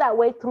 Feel that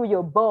way through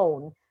your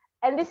bone.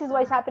 And this is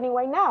what's happening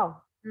right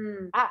now.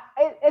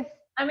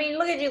 I mean,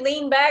 look at you,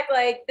 lean back,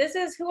 like, this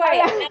is who I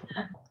am.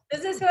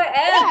 This is who I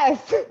am.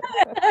 Yes.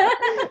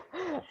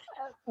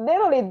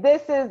 Literally,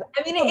 this is.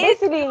 I mean, it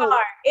is who you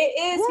are. It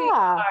is who you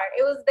are.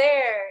 It was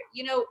there.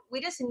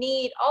 We just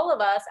need, all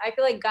of us. I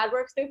feel like God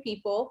works through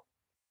people,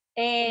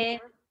 and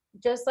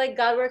just like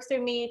God works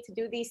through me to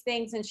do these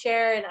things and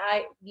share. And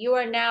you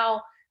are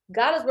now,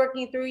 God is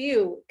working through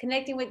you,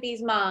 connecting with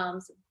these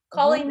moms,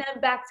 calling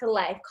them back to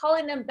life,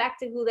 calling them back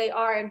to who they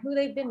are and who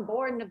they've been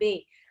born to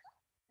be.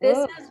 This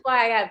is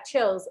why I have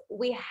chills.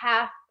 We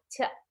have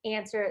to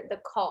answer the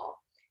call.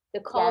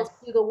 The call is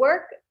to do the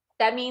work.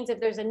 That means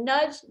if there's a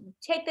nudge,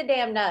 take the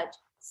damn nudge.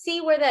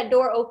 See where that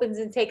door opens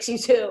and takes you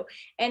to.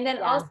 And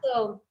then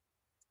also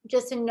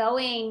just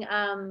knowing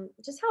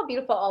just how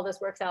beautiful all this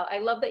works out. I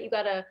love that you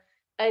got a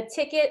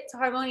ticket to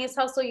Harmonious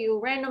Hustle. You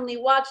randomly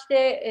watched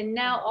it, and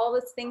now all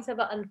these things have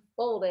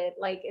unfolded.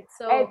 Like, it's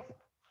so.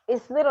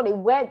 It's literally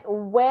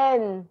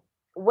when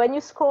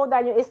you scroll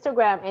down your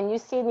Instagram and you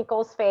see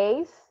Nicole's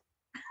face,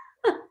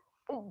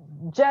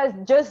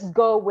 just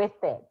go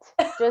with it.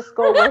 Just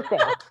go with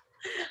it.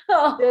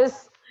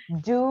 Just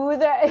do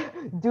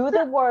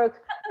the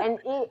work. And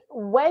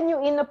when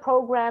you're in the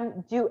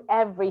program, do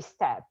every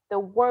step. The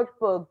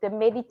workbook, the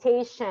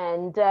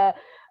meditation,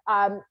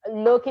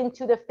 look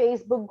into the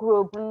Facebook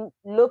group,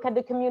 look at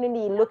the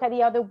community, look at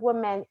the other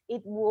women.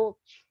 It will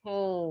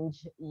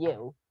change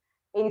you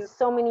in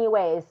so many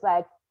ways.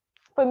 Like,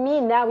 for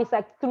me now, it's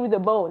like through the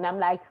bone. I'm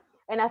like,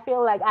 and I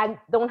feel like I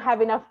don't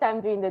have enough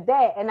time during the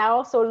day, and I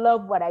also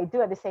love what I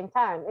do at the same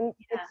time. And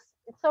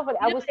it's so funny.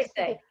 I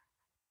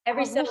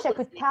wish I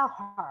could tell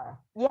her.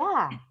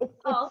 Yeah, it's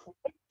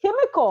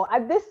chemical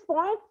at this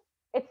point.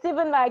 It's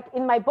even like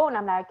in my bone.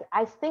 I'm like,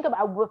 I think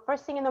about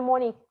first thing in the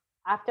morning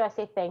after I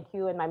say thank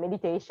you and my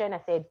meditation. I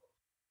said,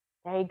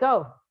 there you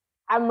go.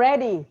 I'm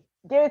ready.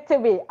 Give it to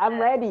me. I'm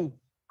ready.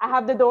 I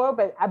have the door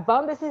open.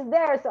 Abundance is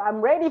there, so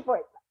I'm ready for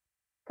it.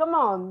 Come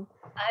on.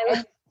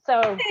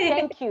 So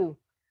thank you.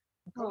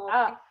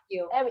 Thank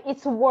you.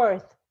 It's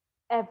worth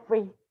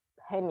every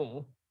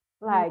penny.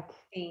 Like,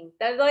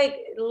 that, like,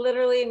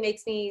 literally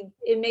makes me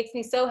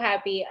so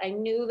happy. I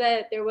knew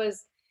that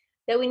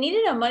we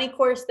needed a money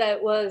course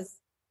that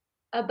was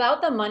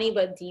about the money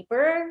but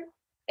deeper,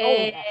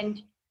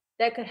 and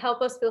that could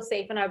help us feel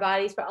safe in our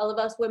bodies, for all of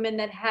us women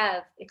that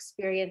have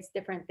experienced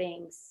different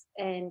things.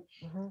 And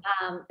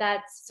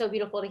that's so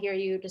beautiful to hear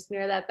you just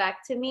mirror that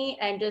back to me.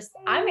 And just,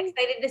 I'm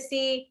excited to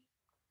see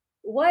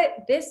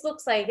what this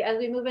looks like as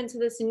we move into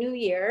this new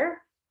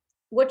year.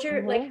 What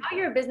your like, how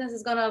your business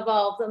is going to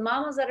evolve, the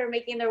mamas that are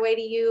making their way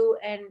to you,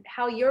 and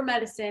how your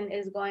medicine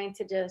is going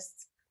to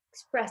just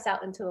express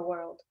out into the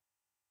world.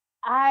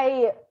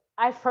 I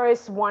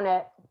first want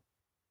to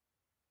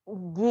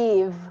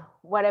give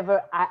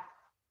whatever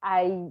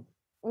I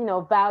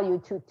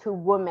value to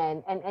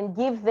women, and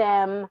give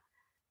them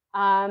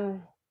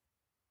the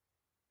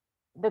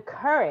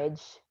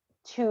courage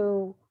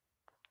to.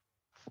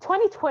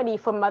 2020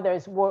 for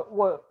mothers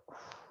were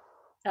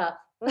tough.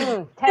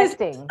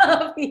 Testing.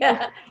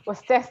 Yeah.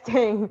 Was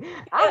testing.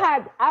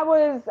 I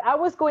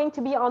was going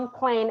to be on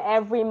plane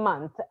every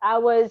month. I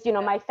was,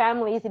 my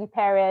family is in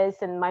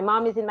Paris and my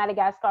mom is in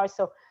Madagascar.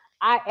 So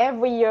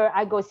every year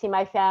I go see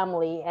my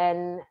family.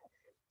 And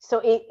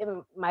so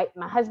my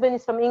husband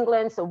is from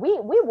England. So we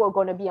were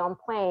going to be on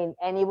plane,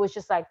 and it was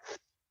just like,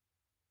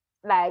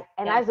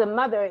 as a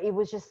mother, it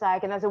was just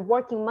like, and as a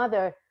working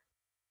mother,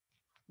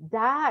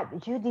 that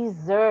you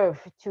deserve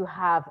to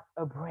have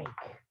a break.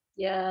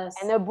 Yes.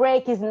 And a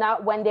break is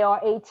not when they are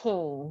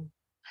 18.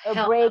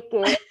 A break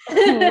is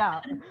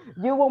no.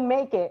 You will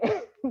make it.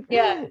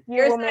 Yeah.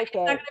 You will make it. It's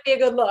not going to be a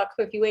good look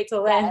if you wait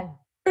till then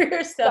for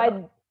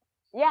yourself.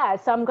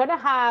 So I'm going to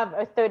have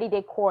a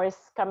 30-day course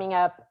coming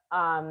up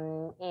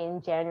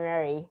in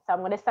January. So I'm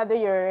going to start the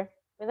year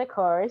with a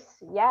course.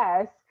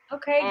 Yes.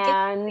 Okay, get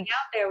something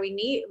out there. We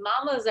need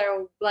mamas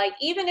are like,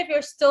 even if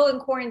you're still in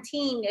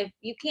quarantine, if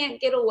you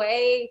can't get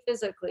away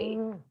physically,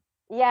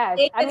 yes,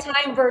 take the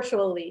time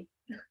virtually.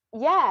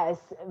 Yes,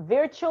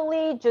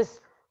 virtually. Just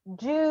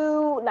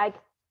do it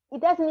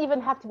doesn't even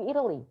have to be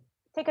Italy.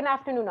 Take an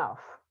afternoon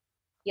off.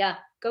 Yeah,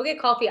 go get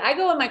coffee. I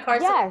go in my car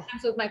sometimes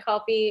with my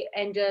coffee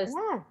and just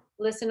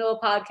listen to a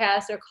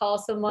podcast or call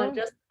someone.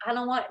 Just I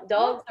don't want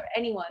dogs or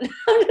anyone.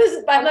 I'm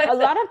just by myself. A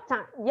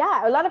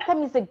lot of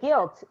time is the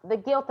guilt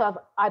of,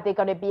 are they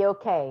going to be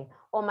okay?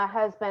 Or my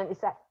husband is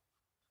that.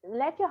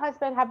 Let your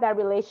husband have that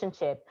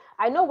relationship.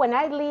 I know when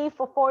I leave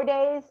for 4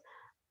 days,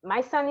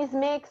 my son is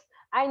mixed.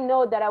 I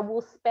know that I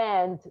will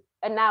spend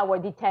an hour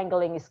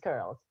detangling his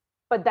curls,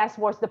 but that's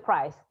worth the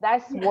price.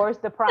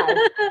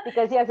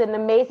 Because he has an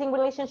amazing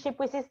relationship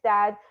with his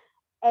dad.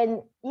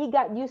 And he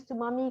got used to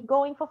mommy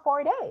going for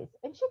 4 days,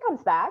 and she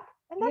comes back,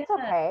 and that's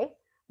okay.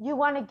 You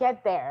want to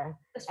get there,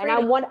 and I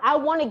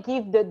want to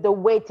give the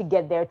way to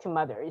get there to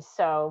mothers.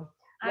 So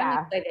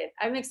yeah,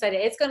 I'm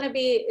excited. It's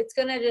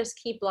gonna just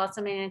keep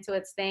blossoming into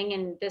its thing,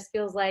 and this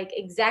feels like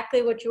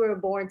exactly what you were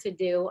born to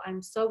do.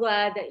 I'm so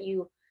glad that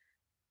you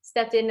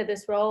stepped into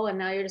this role, and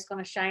now you're just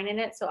going to shine in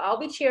it. So I'll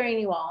be cheering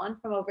you on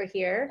from over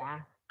here. Yeah,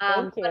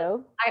 thank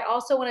you. I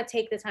also want to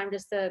take the time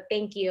just to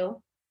thank you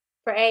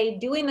for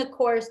doing the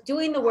course,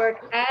 doing the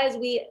work as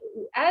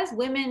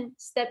women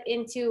step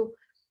into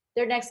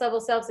their next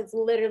level selves. It's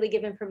literally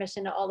giving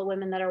permission to all the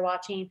women that are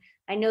watching.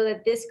 I know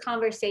that this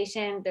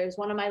conversation, there's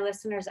one of my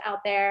listeners out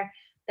there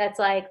that's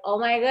like, oh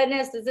my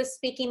goodness, is this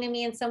speaking to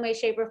me in some way,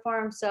 shape, or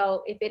form?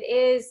 So if it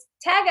is,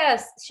 tag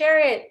us, share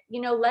it,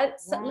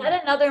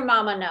 let another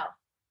mama know,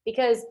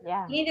 because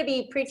you need to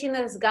be preaching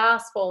this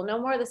gospel. No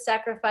more of the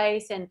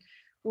sacrifice and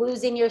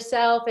losing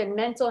yourself and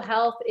mental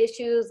health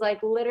issues.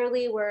 Like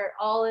literally we're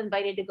all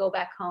invited to go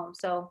back home.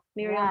 So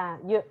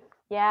Miriam.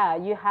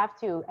 You have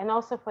to. And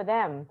also for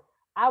them,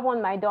 I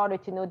want my daughter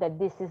to know that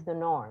this is the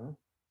norm.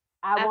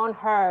 I want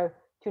her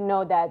to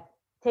know that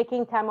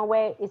taking time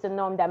away is a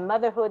norm, that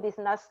motherhood is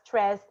not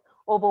stressed,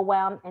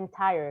 overwhelmed, and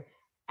tired.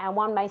 I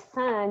want my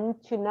son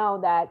to know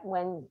that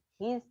when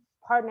his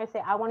partner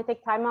say, I want to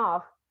take time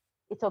off,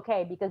 it's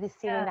okay, because he's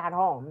sitting at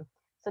home.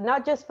 So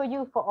not just for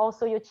you, for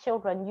also your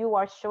children, you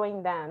are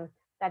showing them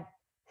that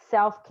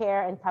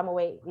self-care and time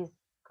away is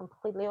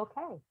completely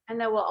okay. And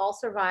that we'll all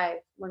survive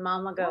when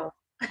mama goes.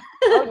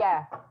 Oh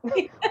yeah.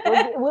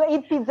 We'll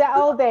eat pizza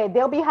all day.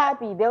 They'll be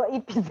happy. They'll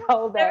eat pizza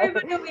all day.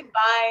 Everybody will be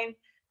fine.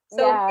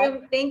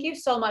 So thank you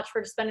so much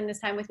for spending this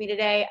time with me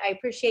today. I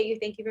appreciate you.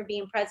 Thank you for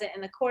being present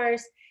in the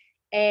course.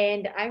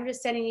 And I'm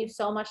just sending you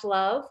so much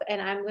love.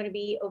 And I'm going to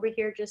be over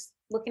here just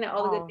looking at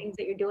all the good things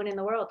that you're doing in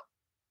the world.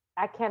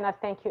 I cannot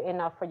thank you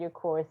enough for your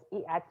course.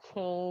 It had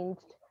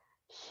changed,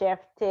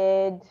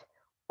 shifted,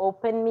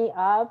 opened me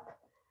up,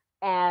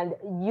 and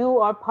you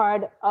are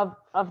part of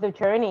the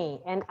journey.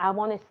 And I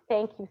want to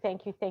thank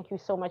you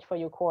so much for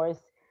your course.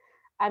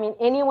 I mean,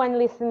 anyone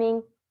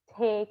listening,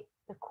 take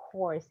the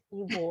course.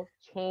 It will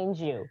change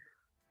you.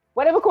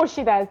 Whatever course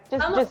she does,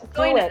 just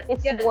do it.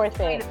 It's worth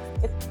it.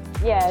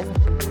 Yes.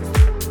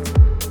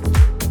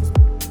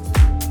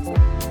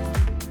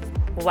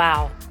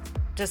 Wow.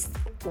 Just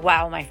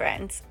wow, my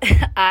friends.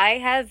 I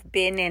have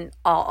been in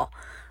awe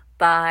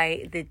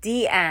by the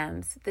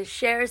DMs, the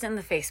shares in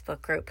the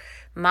Facebook group,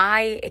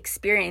 my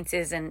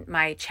experiences and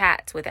my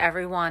chats with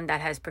everyone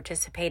that has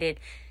participated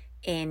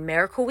in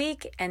Miracle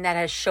Week and that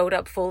has showed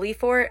up fully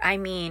for it. I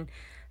mean,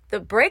 the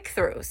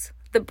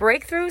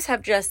breakthroughs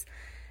have just,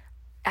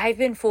 I've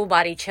been full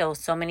body chills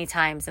so many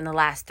times in the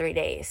last 3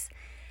 days.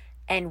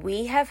 And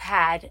we have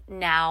had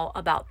now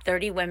about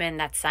 30 women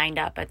that signed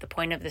up at the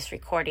point of this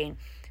recording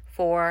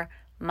for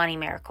Money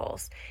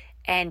Miracles.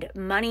 And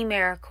Money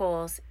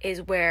Miracles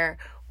is where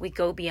we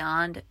go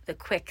beyond the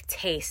quick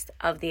taste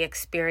of the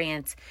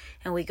experience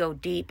and we go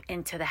deep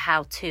into the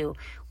how-to.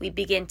 We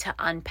begin to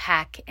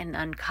unpack and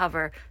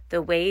uncover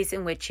the ways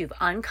in which you've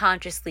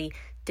unconsciously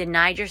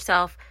denied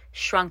yourself,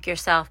 shrunk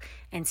yourself,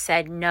 and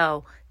said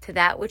no to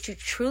that which you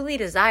truly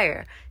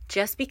desire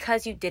just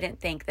because you didn't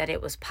think that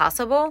it was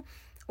possible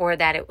or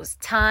that it was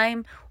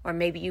time, or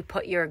maybe you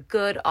put your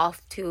good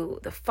off to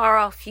the far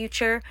off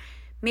future.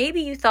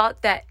 Maybe you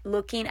thought that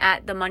looking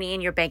at the money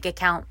in your bank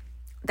account,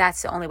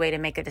 that's the only way to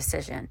make a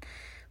decision.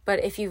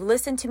 But if you've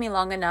listened to me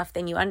long enough,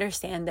 then you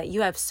understand that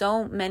you have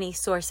so many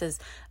sources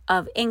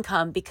of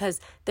income because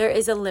there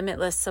is a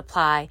limitless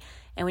supply.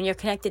 And when you're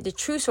connected to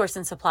true source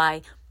and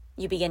supply,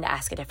 you begin to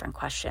ask a different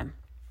question.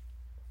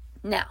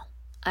 Now,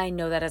 I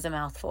know that is a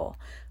mouthful,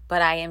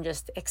 but I am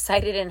just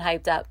excited and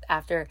hyped up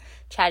after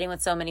chatting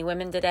with so many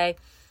women today.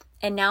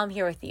 And now I'm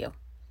here with you.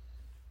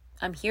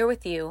 I'm here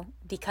with you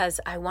because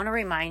I want to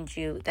remind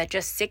you that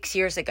just 6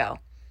 years ago,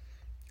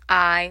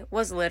 I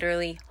was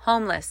literally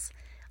homeless.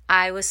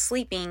 I was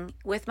sleeping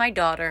with my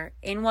daughter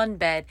in one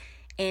bed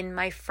in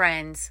my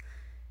friend's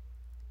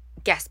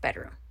guest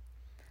bedroom.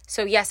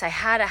 So yes, I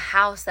had a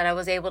house that I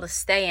was able to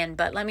stay in,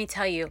 but let me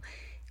tell you,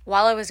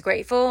 while I was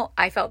grateful,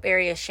 I felt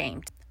very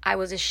ashamed. I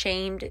was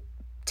ashamed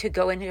to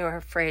go into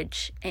her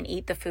fridge and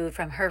eat the food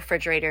from her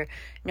refrigerator,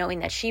 knowing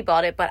that she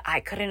bought it, but I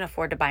couldn't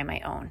afford to buy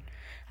my own.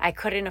 I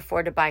couldn't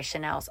afford to buy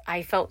Chanel's.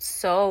 I felt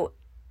so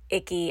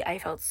icky. I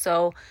felt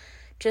so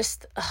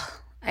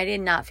I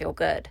did not feel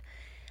good.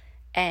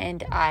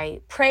 And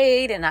I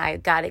prayed and I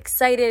got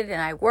excited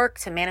and I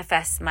worked to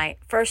manifest my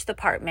first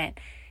apartment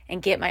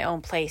and get my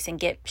own place and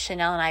get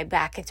Chanel and I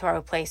back into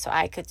our place so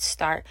I could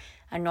start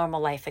a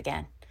normal life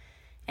again.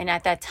 And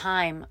at that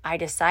time, I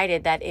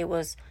decided that it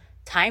was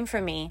time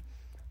for me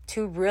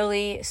to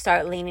really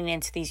start leaning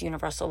into these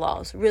universal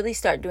laws, really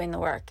start doing the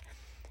work.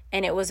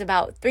 And it was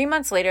about 3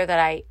 months later that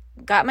I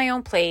got my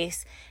own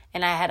place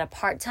and I had a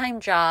part-time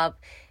job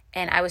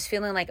and I was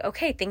feeling like,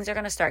 okay, things are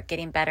going to start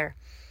getting better.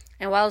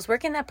 And while I was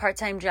working that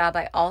part-time job,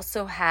 I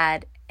also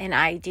had an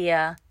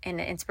idea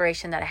and an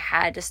inspiration that I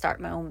had to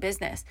start my own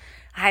business.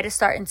 I had to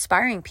start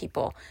inspiring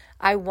people.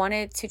 I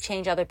wanted to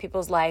change other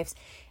people's lives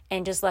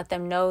and just let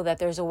them know that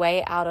there's a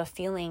way out of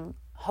feeling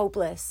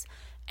hopeless.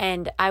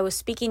 And I was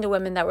speaking to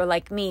women that were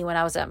like me when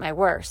I was at my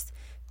worst,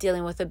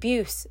 dealing with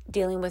abuse,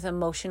 dealing with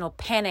emotional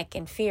panic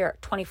and fear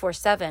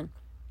 24/7.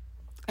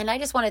 And I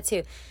just wanted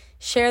to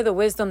share the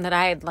wisdom that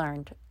I had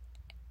learned.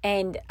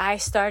 And I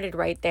started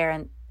right there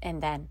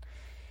and then.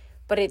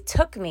 But it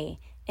took me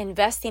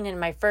investing in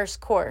my first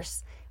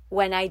course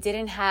when I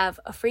didn't have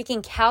a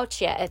freaking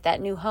couch yet at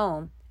that new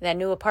home, that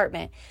new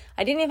apartment.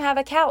 I didn't even have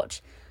a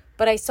couch.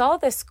 But I saw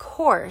this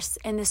course,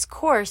 and this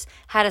course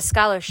had a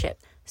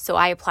scholarship. So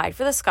I applied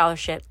for the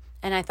scholarship,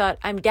 and I thought,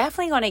 I'm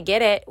definitely going to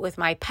get it with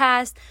my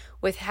past,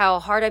 with how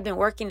hard I've been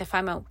working to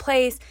find my own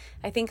place.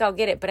 I think I'll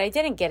get it, but I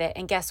didn't get it.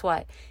 And guess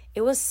what?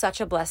 It was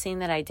such a blessing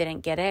that I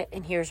didn't get it,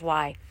 and here's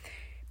why.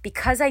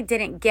 Because I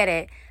didn't get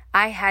it,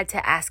 I had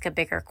to ask a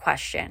bigger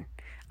question.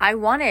 I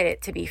wanted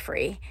it to be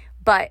free,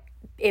 but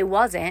it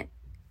wasn't.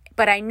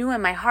 But I knew in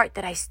my heart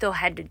that I still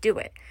had to do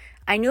it.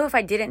 I knew if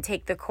I didn't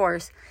take the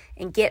course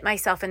and get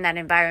myself in that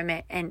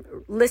environment and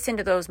listen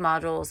to those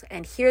modules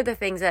and hear the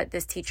things that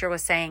this teacher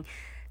was saying,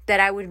 that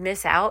I would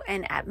miss out.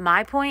 And at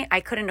my point, I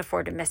couldn't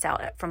afford to miss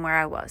out from where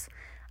I was.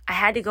 I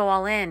had to go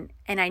all in,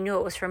 and I knew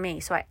it was for me.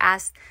 So I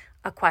asked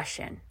a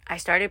question. I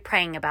started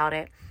praying about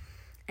it.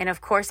 And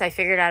of course, I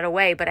figured out a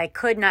way, but I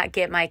could not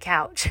get my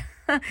couch.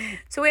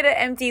 So we had an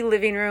empty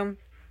living room,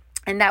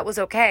 and that was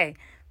okay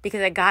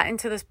because I got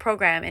into this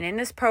program. And in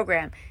this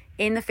program,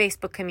 in the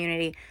Facebook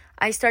community,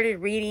 I started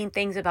reading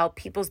things about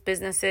people's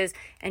businesses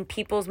and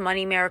people's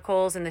money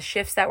miracles and the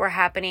shifts that were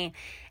happening.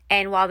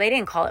 And while they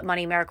didn't call it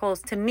money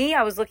miracles, to me,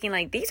 I was looking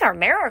like, these are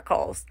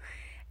miracles.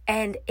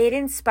 And it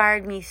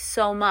inspired me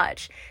so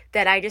much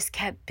that I just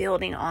kept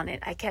building on it.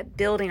 I kept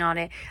building on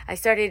it. I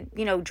started,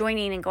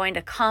 joining and going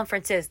to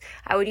conferences.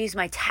 I would use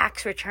my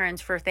tax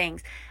returns for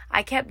things.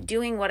 I kept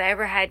doing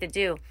whatever I had to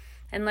do.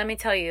 And let me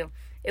tell you,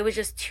 it was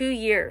just 2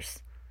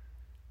 years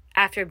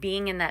after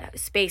being in that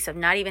space of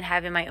not even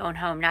having my own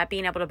home, not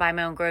being able to buy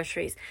my own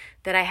groceries,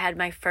 that I had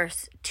my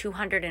first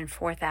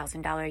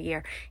 $204,000 a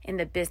year in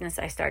the business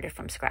I started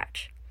from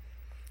scratch.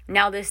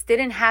 Now, this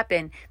didn't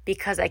happen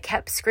because I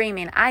kept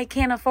screaming, I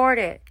can't afford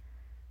it.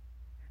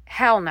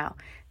 Hell no.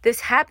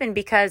 This happened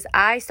because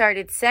I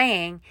started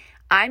saying,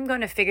 I'm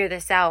going to figure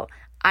this out.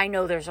 I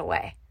know there's a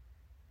way.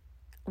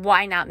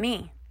 Why not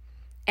me?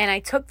 And I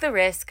took the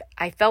risk,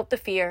 I felt the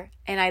fear,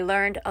 and I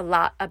learned a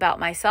lot about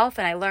myself,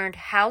 and I learned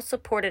how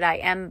supported I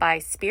am by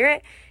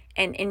spirit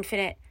and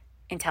infinite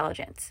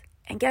intelligence.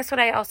 And guess what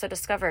I also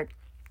discovered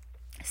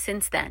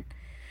since then?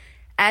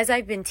 As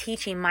I've been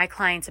teaching my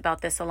clients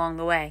about this along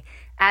the way,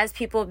 as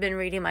people have been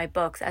reading my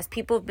books, as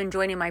people have been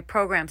joining my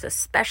programs,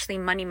 especially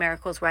Money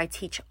Miracles, where I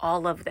teach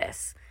all of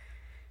this,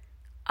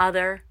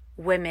 other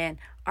women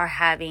are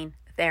having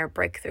their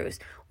breakthroughs.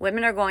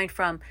 Women are going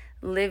from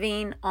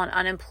living on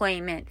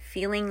unemployment,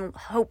 feeling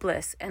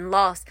hopeless and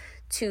lost,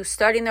 to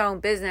starting their own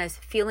business,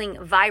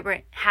 feeling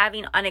vibrant,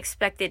 having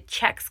unexpected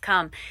checks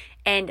come.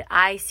 And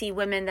I see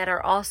women that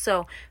are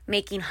also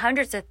making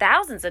hundreds of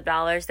thousands of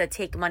dollars that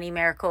take Money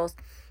Miracles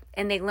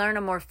and they learn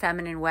a more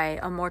feminine way,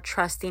 a more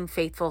trusting,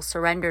 faithful,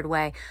 surrendered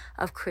way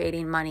of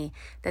creating money,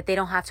 that they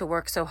don't have to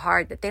work so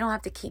hard, that they don't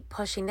have to keep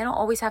pushing. They don't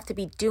always have to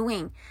be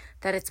doing,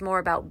 that it's more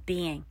about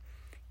being.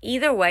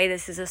 Either way,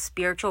 this is a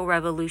spiritual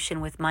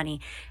revolution with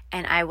money.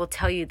 And I will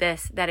tell you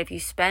this, that if you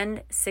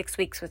spend 6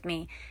 weeks with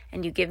me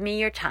and you give me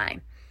your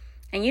time,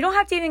 and you don't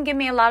have to even give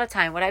me a lot of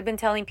time. What I've been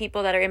telling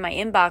people that are in my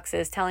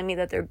inboxes, telling me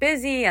that they're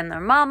busy and they're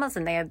mamas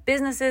and they have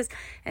businesses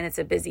and it's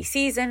a busy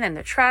season and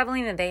they're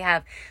traveling and they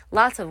have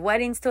lots of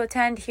weddings to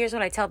attend. Here's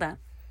what I tell them.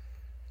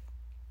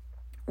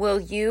 Will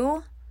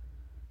you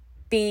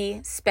be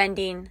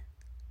spending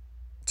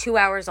 2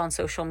 hours on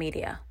social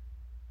media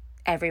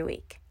every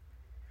week?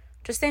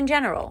 Just in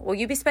general, will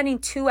you be spending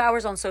 2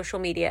 hours on social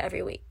media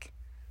every week?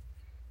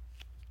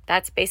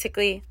 That's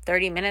basically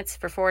 30 minutes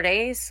for 4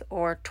 days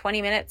or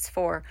 20 minutes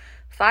for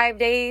 5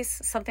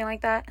 days, something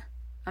like that.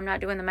 I'm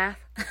not doing the math.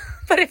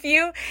 But if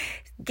you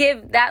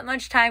give that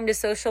much time to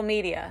social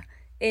media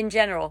in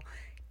general,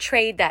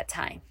 trade that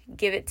time.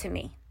 Give it to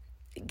me.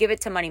 Give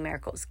it to Money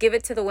Miracles. Give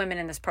it to the women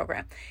in this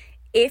program.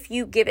 If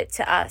you give it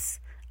to us,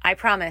 I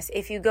promise,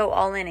 if you go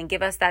all in and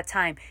give us that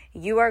time,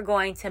 you are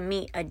going to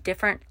meet a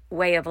different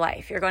way of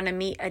life. You're going to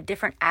meet a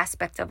different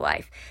aspect of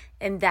life.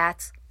 And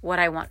that's what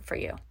I want for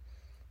you.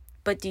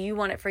 But do you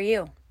want it for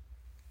you?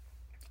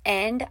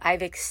 And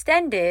I've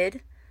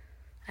extended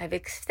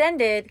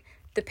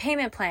the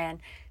payment plan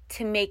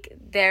to make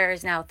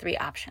there's now 3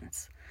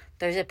 options.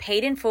 There's a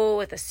paid in full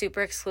with a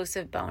super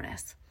exclusive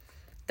bonus.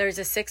 There's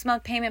a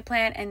 6-month payment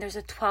plan and there's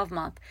a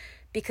 12-month,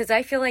 because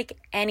I feel like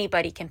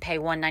anybody can pay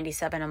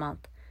 $197 a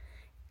month.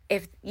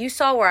 If you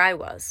saw where I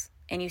was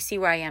and you see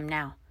where I am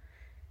now,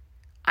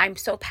 I'm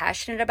so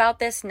passionate about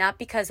this, not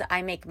because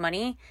I make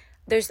money.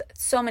 There's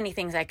so many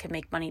things I could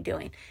make money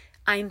doing.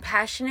 I'm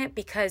passionate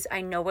because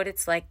I know what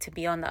it's like to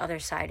be on the other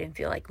side and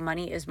feel like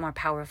money is more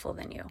powerful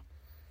than you.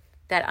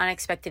 That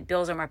unexpected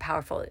bills are more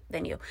powerful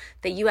than you.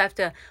 That you have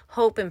to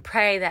hope and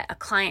pray that a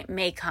client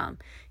may come.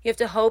 You have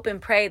to hope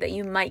and pray that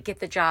you might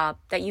get the job,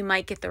 that you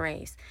might get the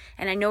raise.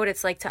 And I know what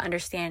it's like to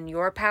understand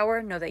your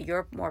power, know that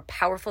you're more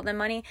powerful than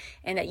money,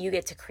 and that you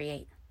get to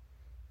create.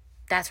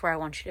 That's where I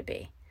want you to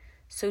be.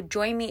 So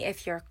join me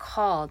if you're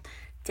called.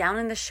 Down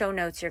in the show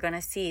notes, you're going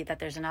to see that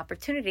there's an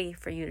opportunity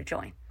for you to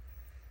join.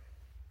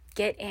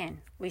 Get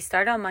in. We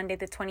start on Monday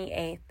the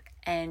 28th,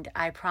 and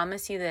I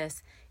promise you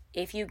this,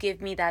 if you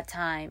give me that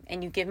time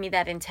and you give me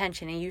that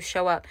intention and you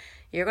show up,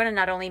 you're going to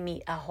not only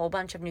meet a whole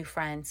bunch of new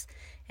friends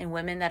and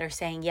women that are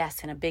saying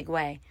yes in a big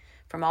way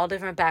from all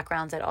different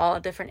backgrounds at all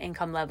different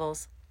income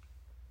levels,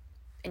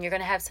 and you're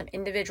going to have some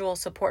individual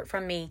support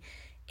from me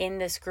in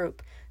this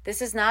group.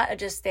 This is not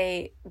just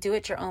a do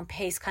it your own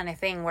pace kind of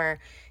thing where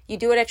you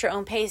do it at your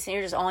own pace and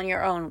you're just on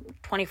your own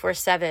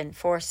 24/7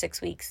 for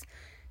 6 weeks.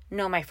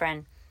 No, my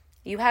friend.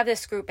 You have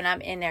this group and I'm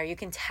in there. You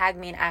can tag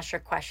me and ask your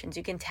questions.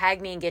 You can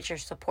tag me and get your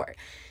support.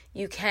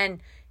 You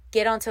can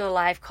get onto the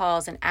live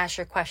calls and ask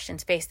your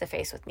questions face to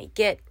face with me.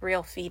 Get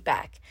real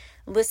feedback.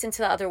 Listen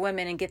to the other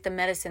women and get the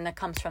medicine that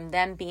comes from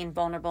them being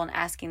vulnerable and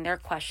asking their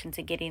questions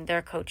and getting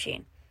their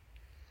coaching.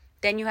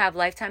 Then you have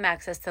lifetime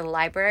access to the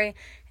library.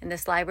 And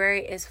this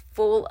library is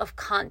full of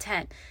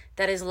content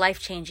that is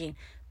life-changing.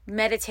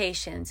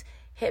 Meditations,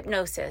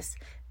 hypnosis,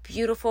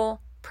 beautiful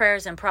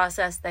prayers and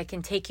process that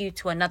can take you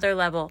to another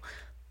level.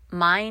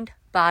 Mind,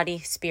 body,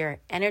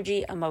 spirit,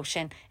 energy,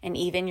 emotion, and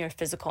even your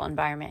physical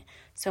environment.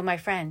 So my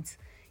friends,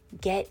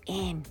 get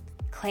in.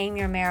 Claim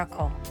your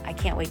miracle. I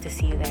can't wait to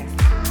see you there.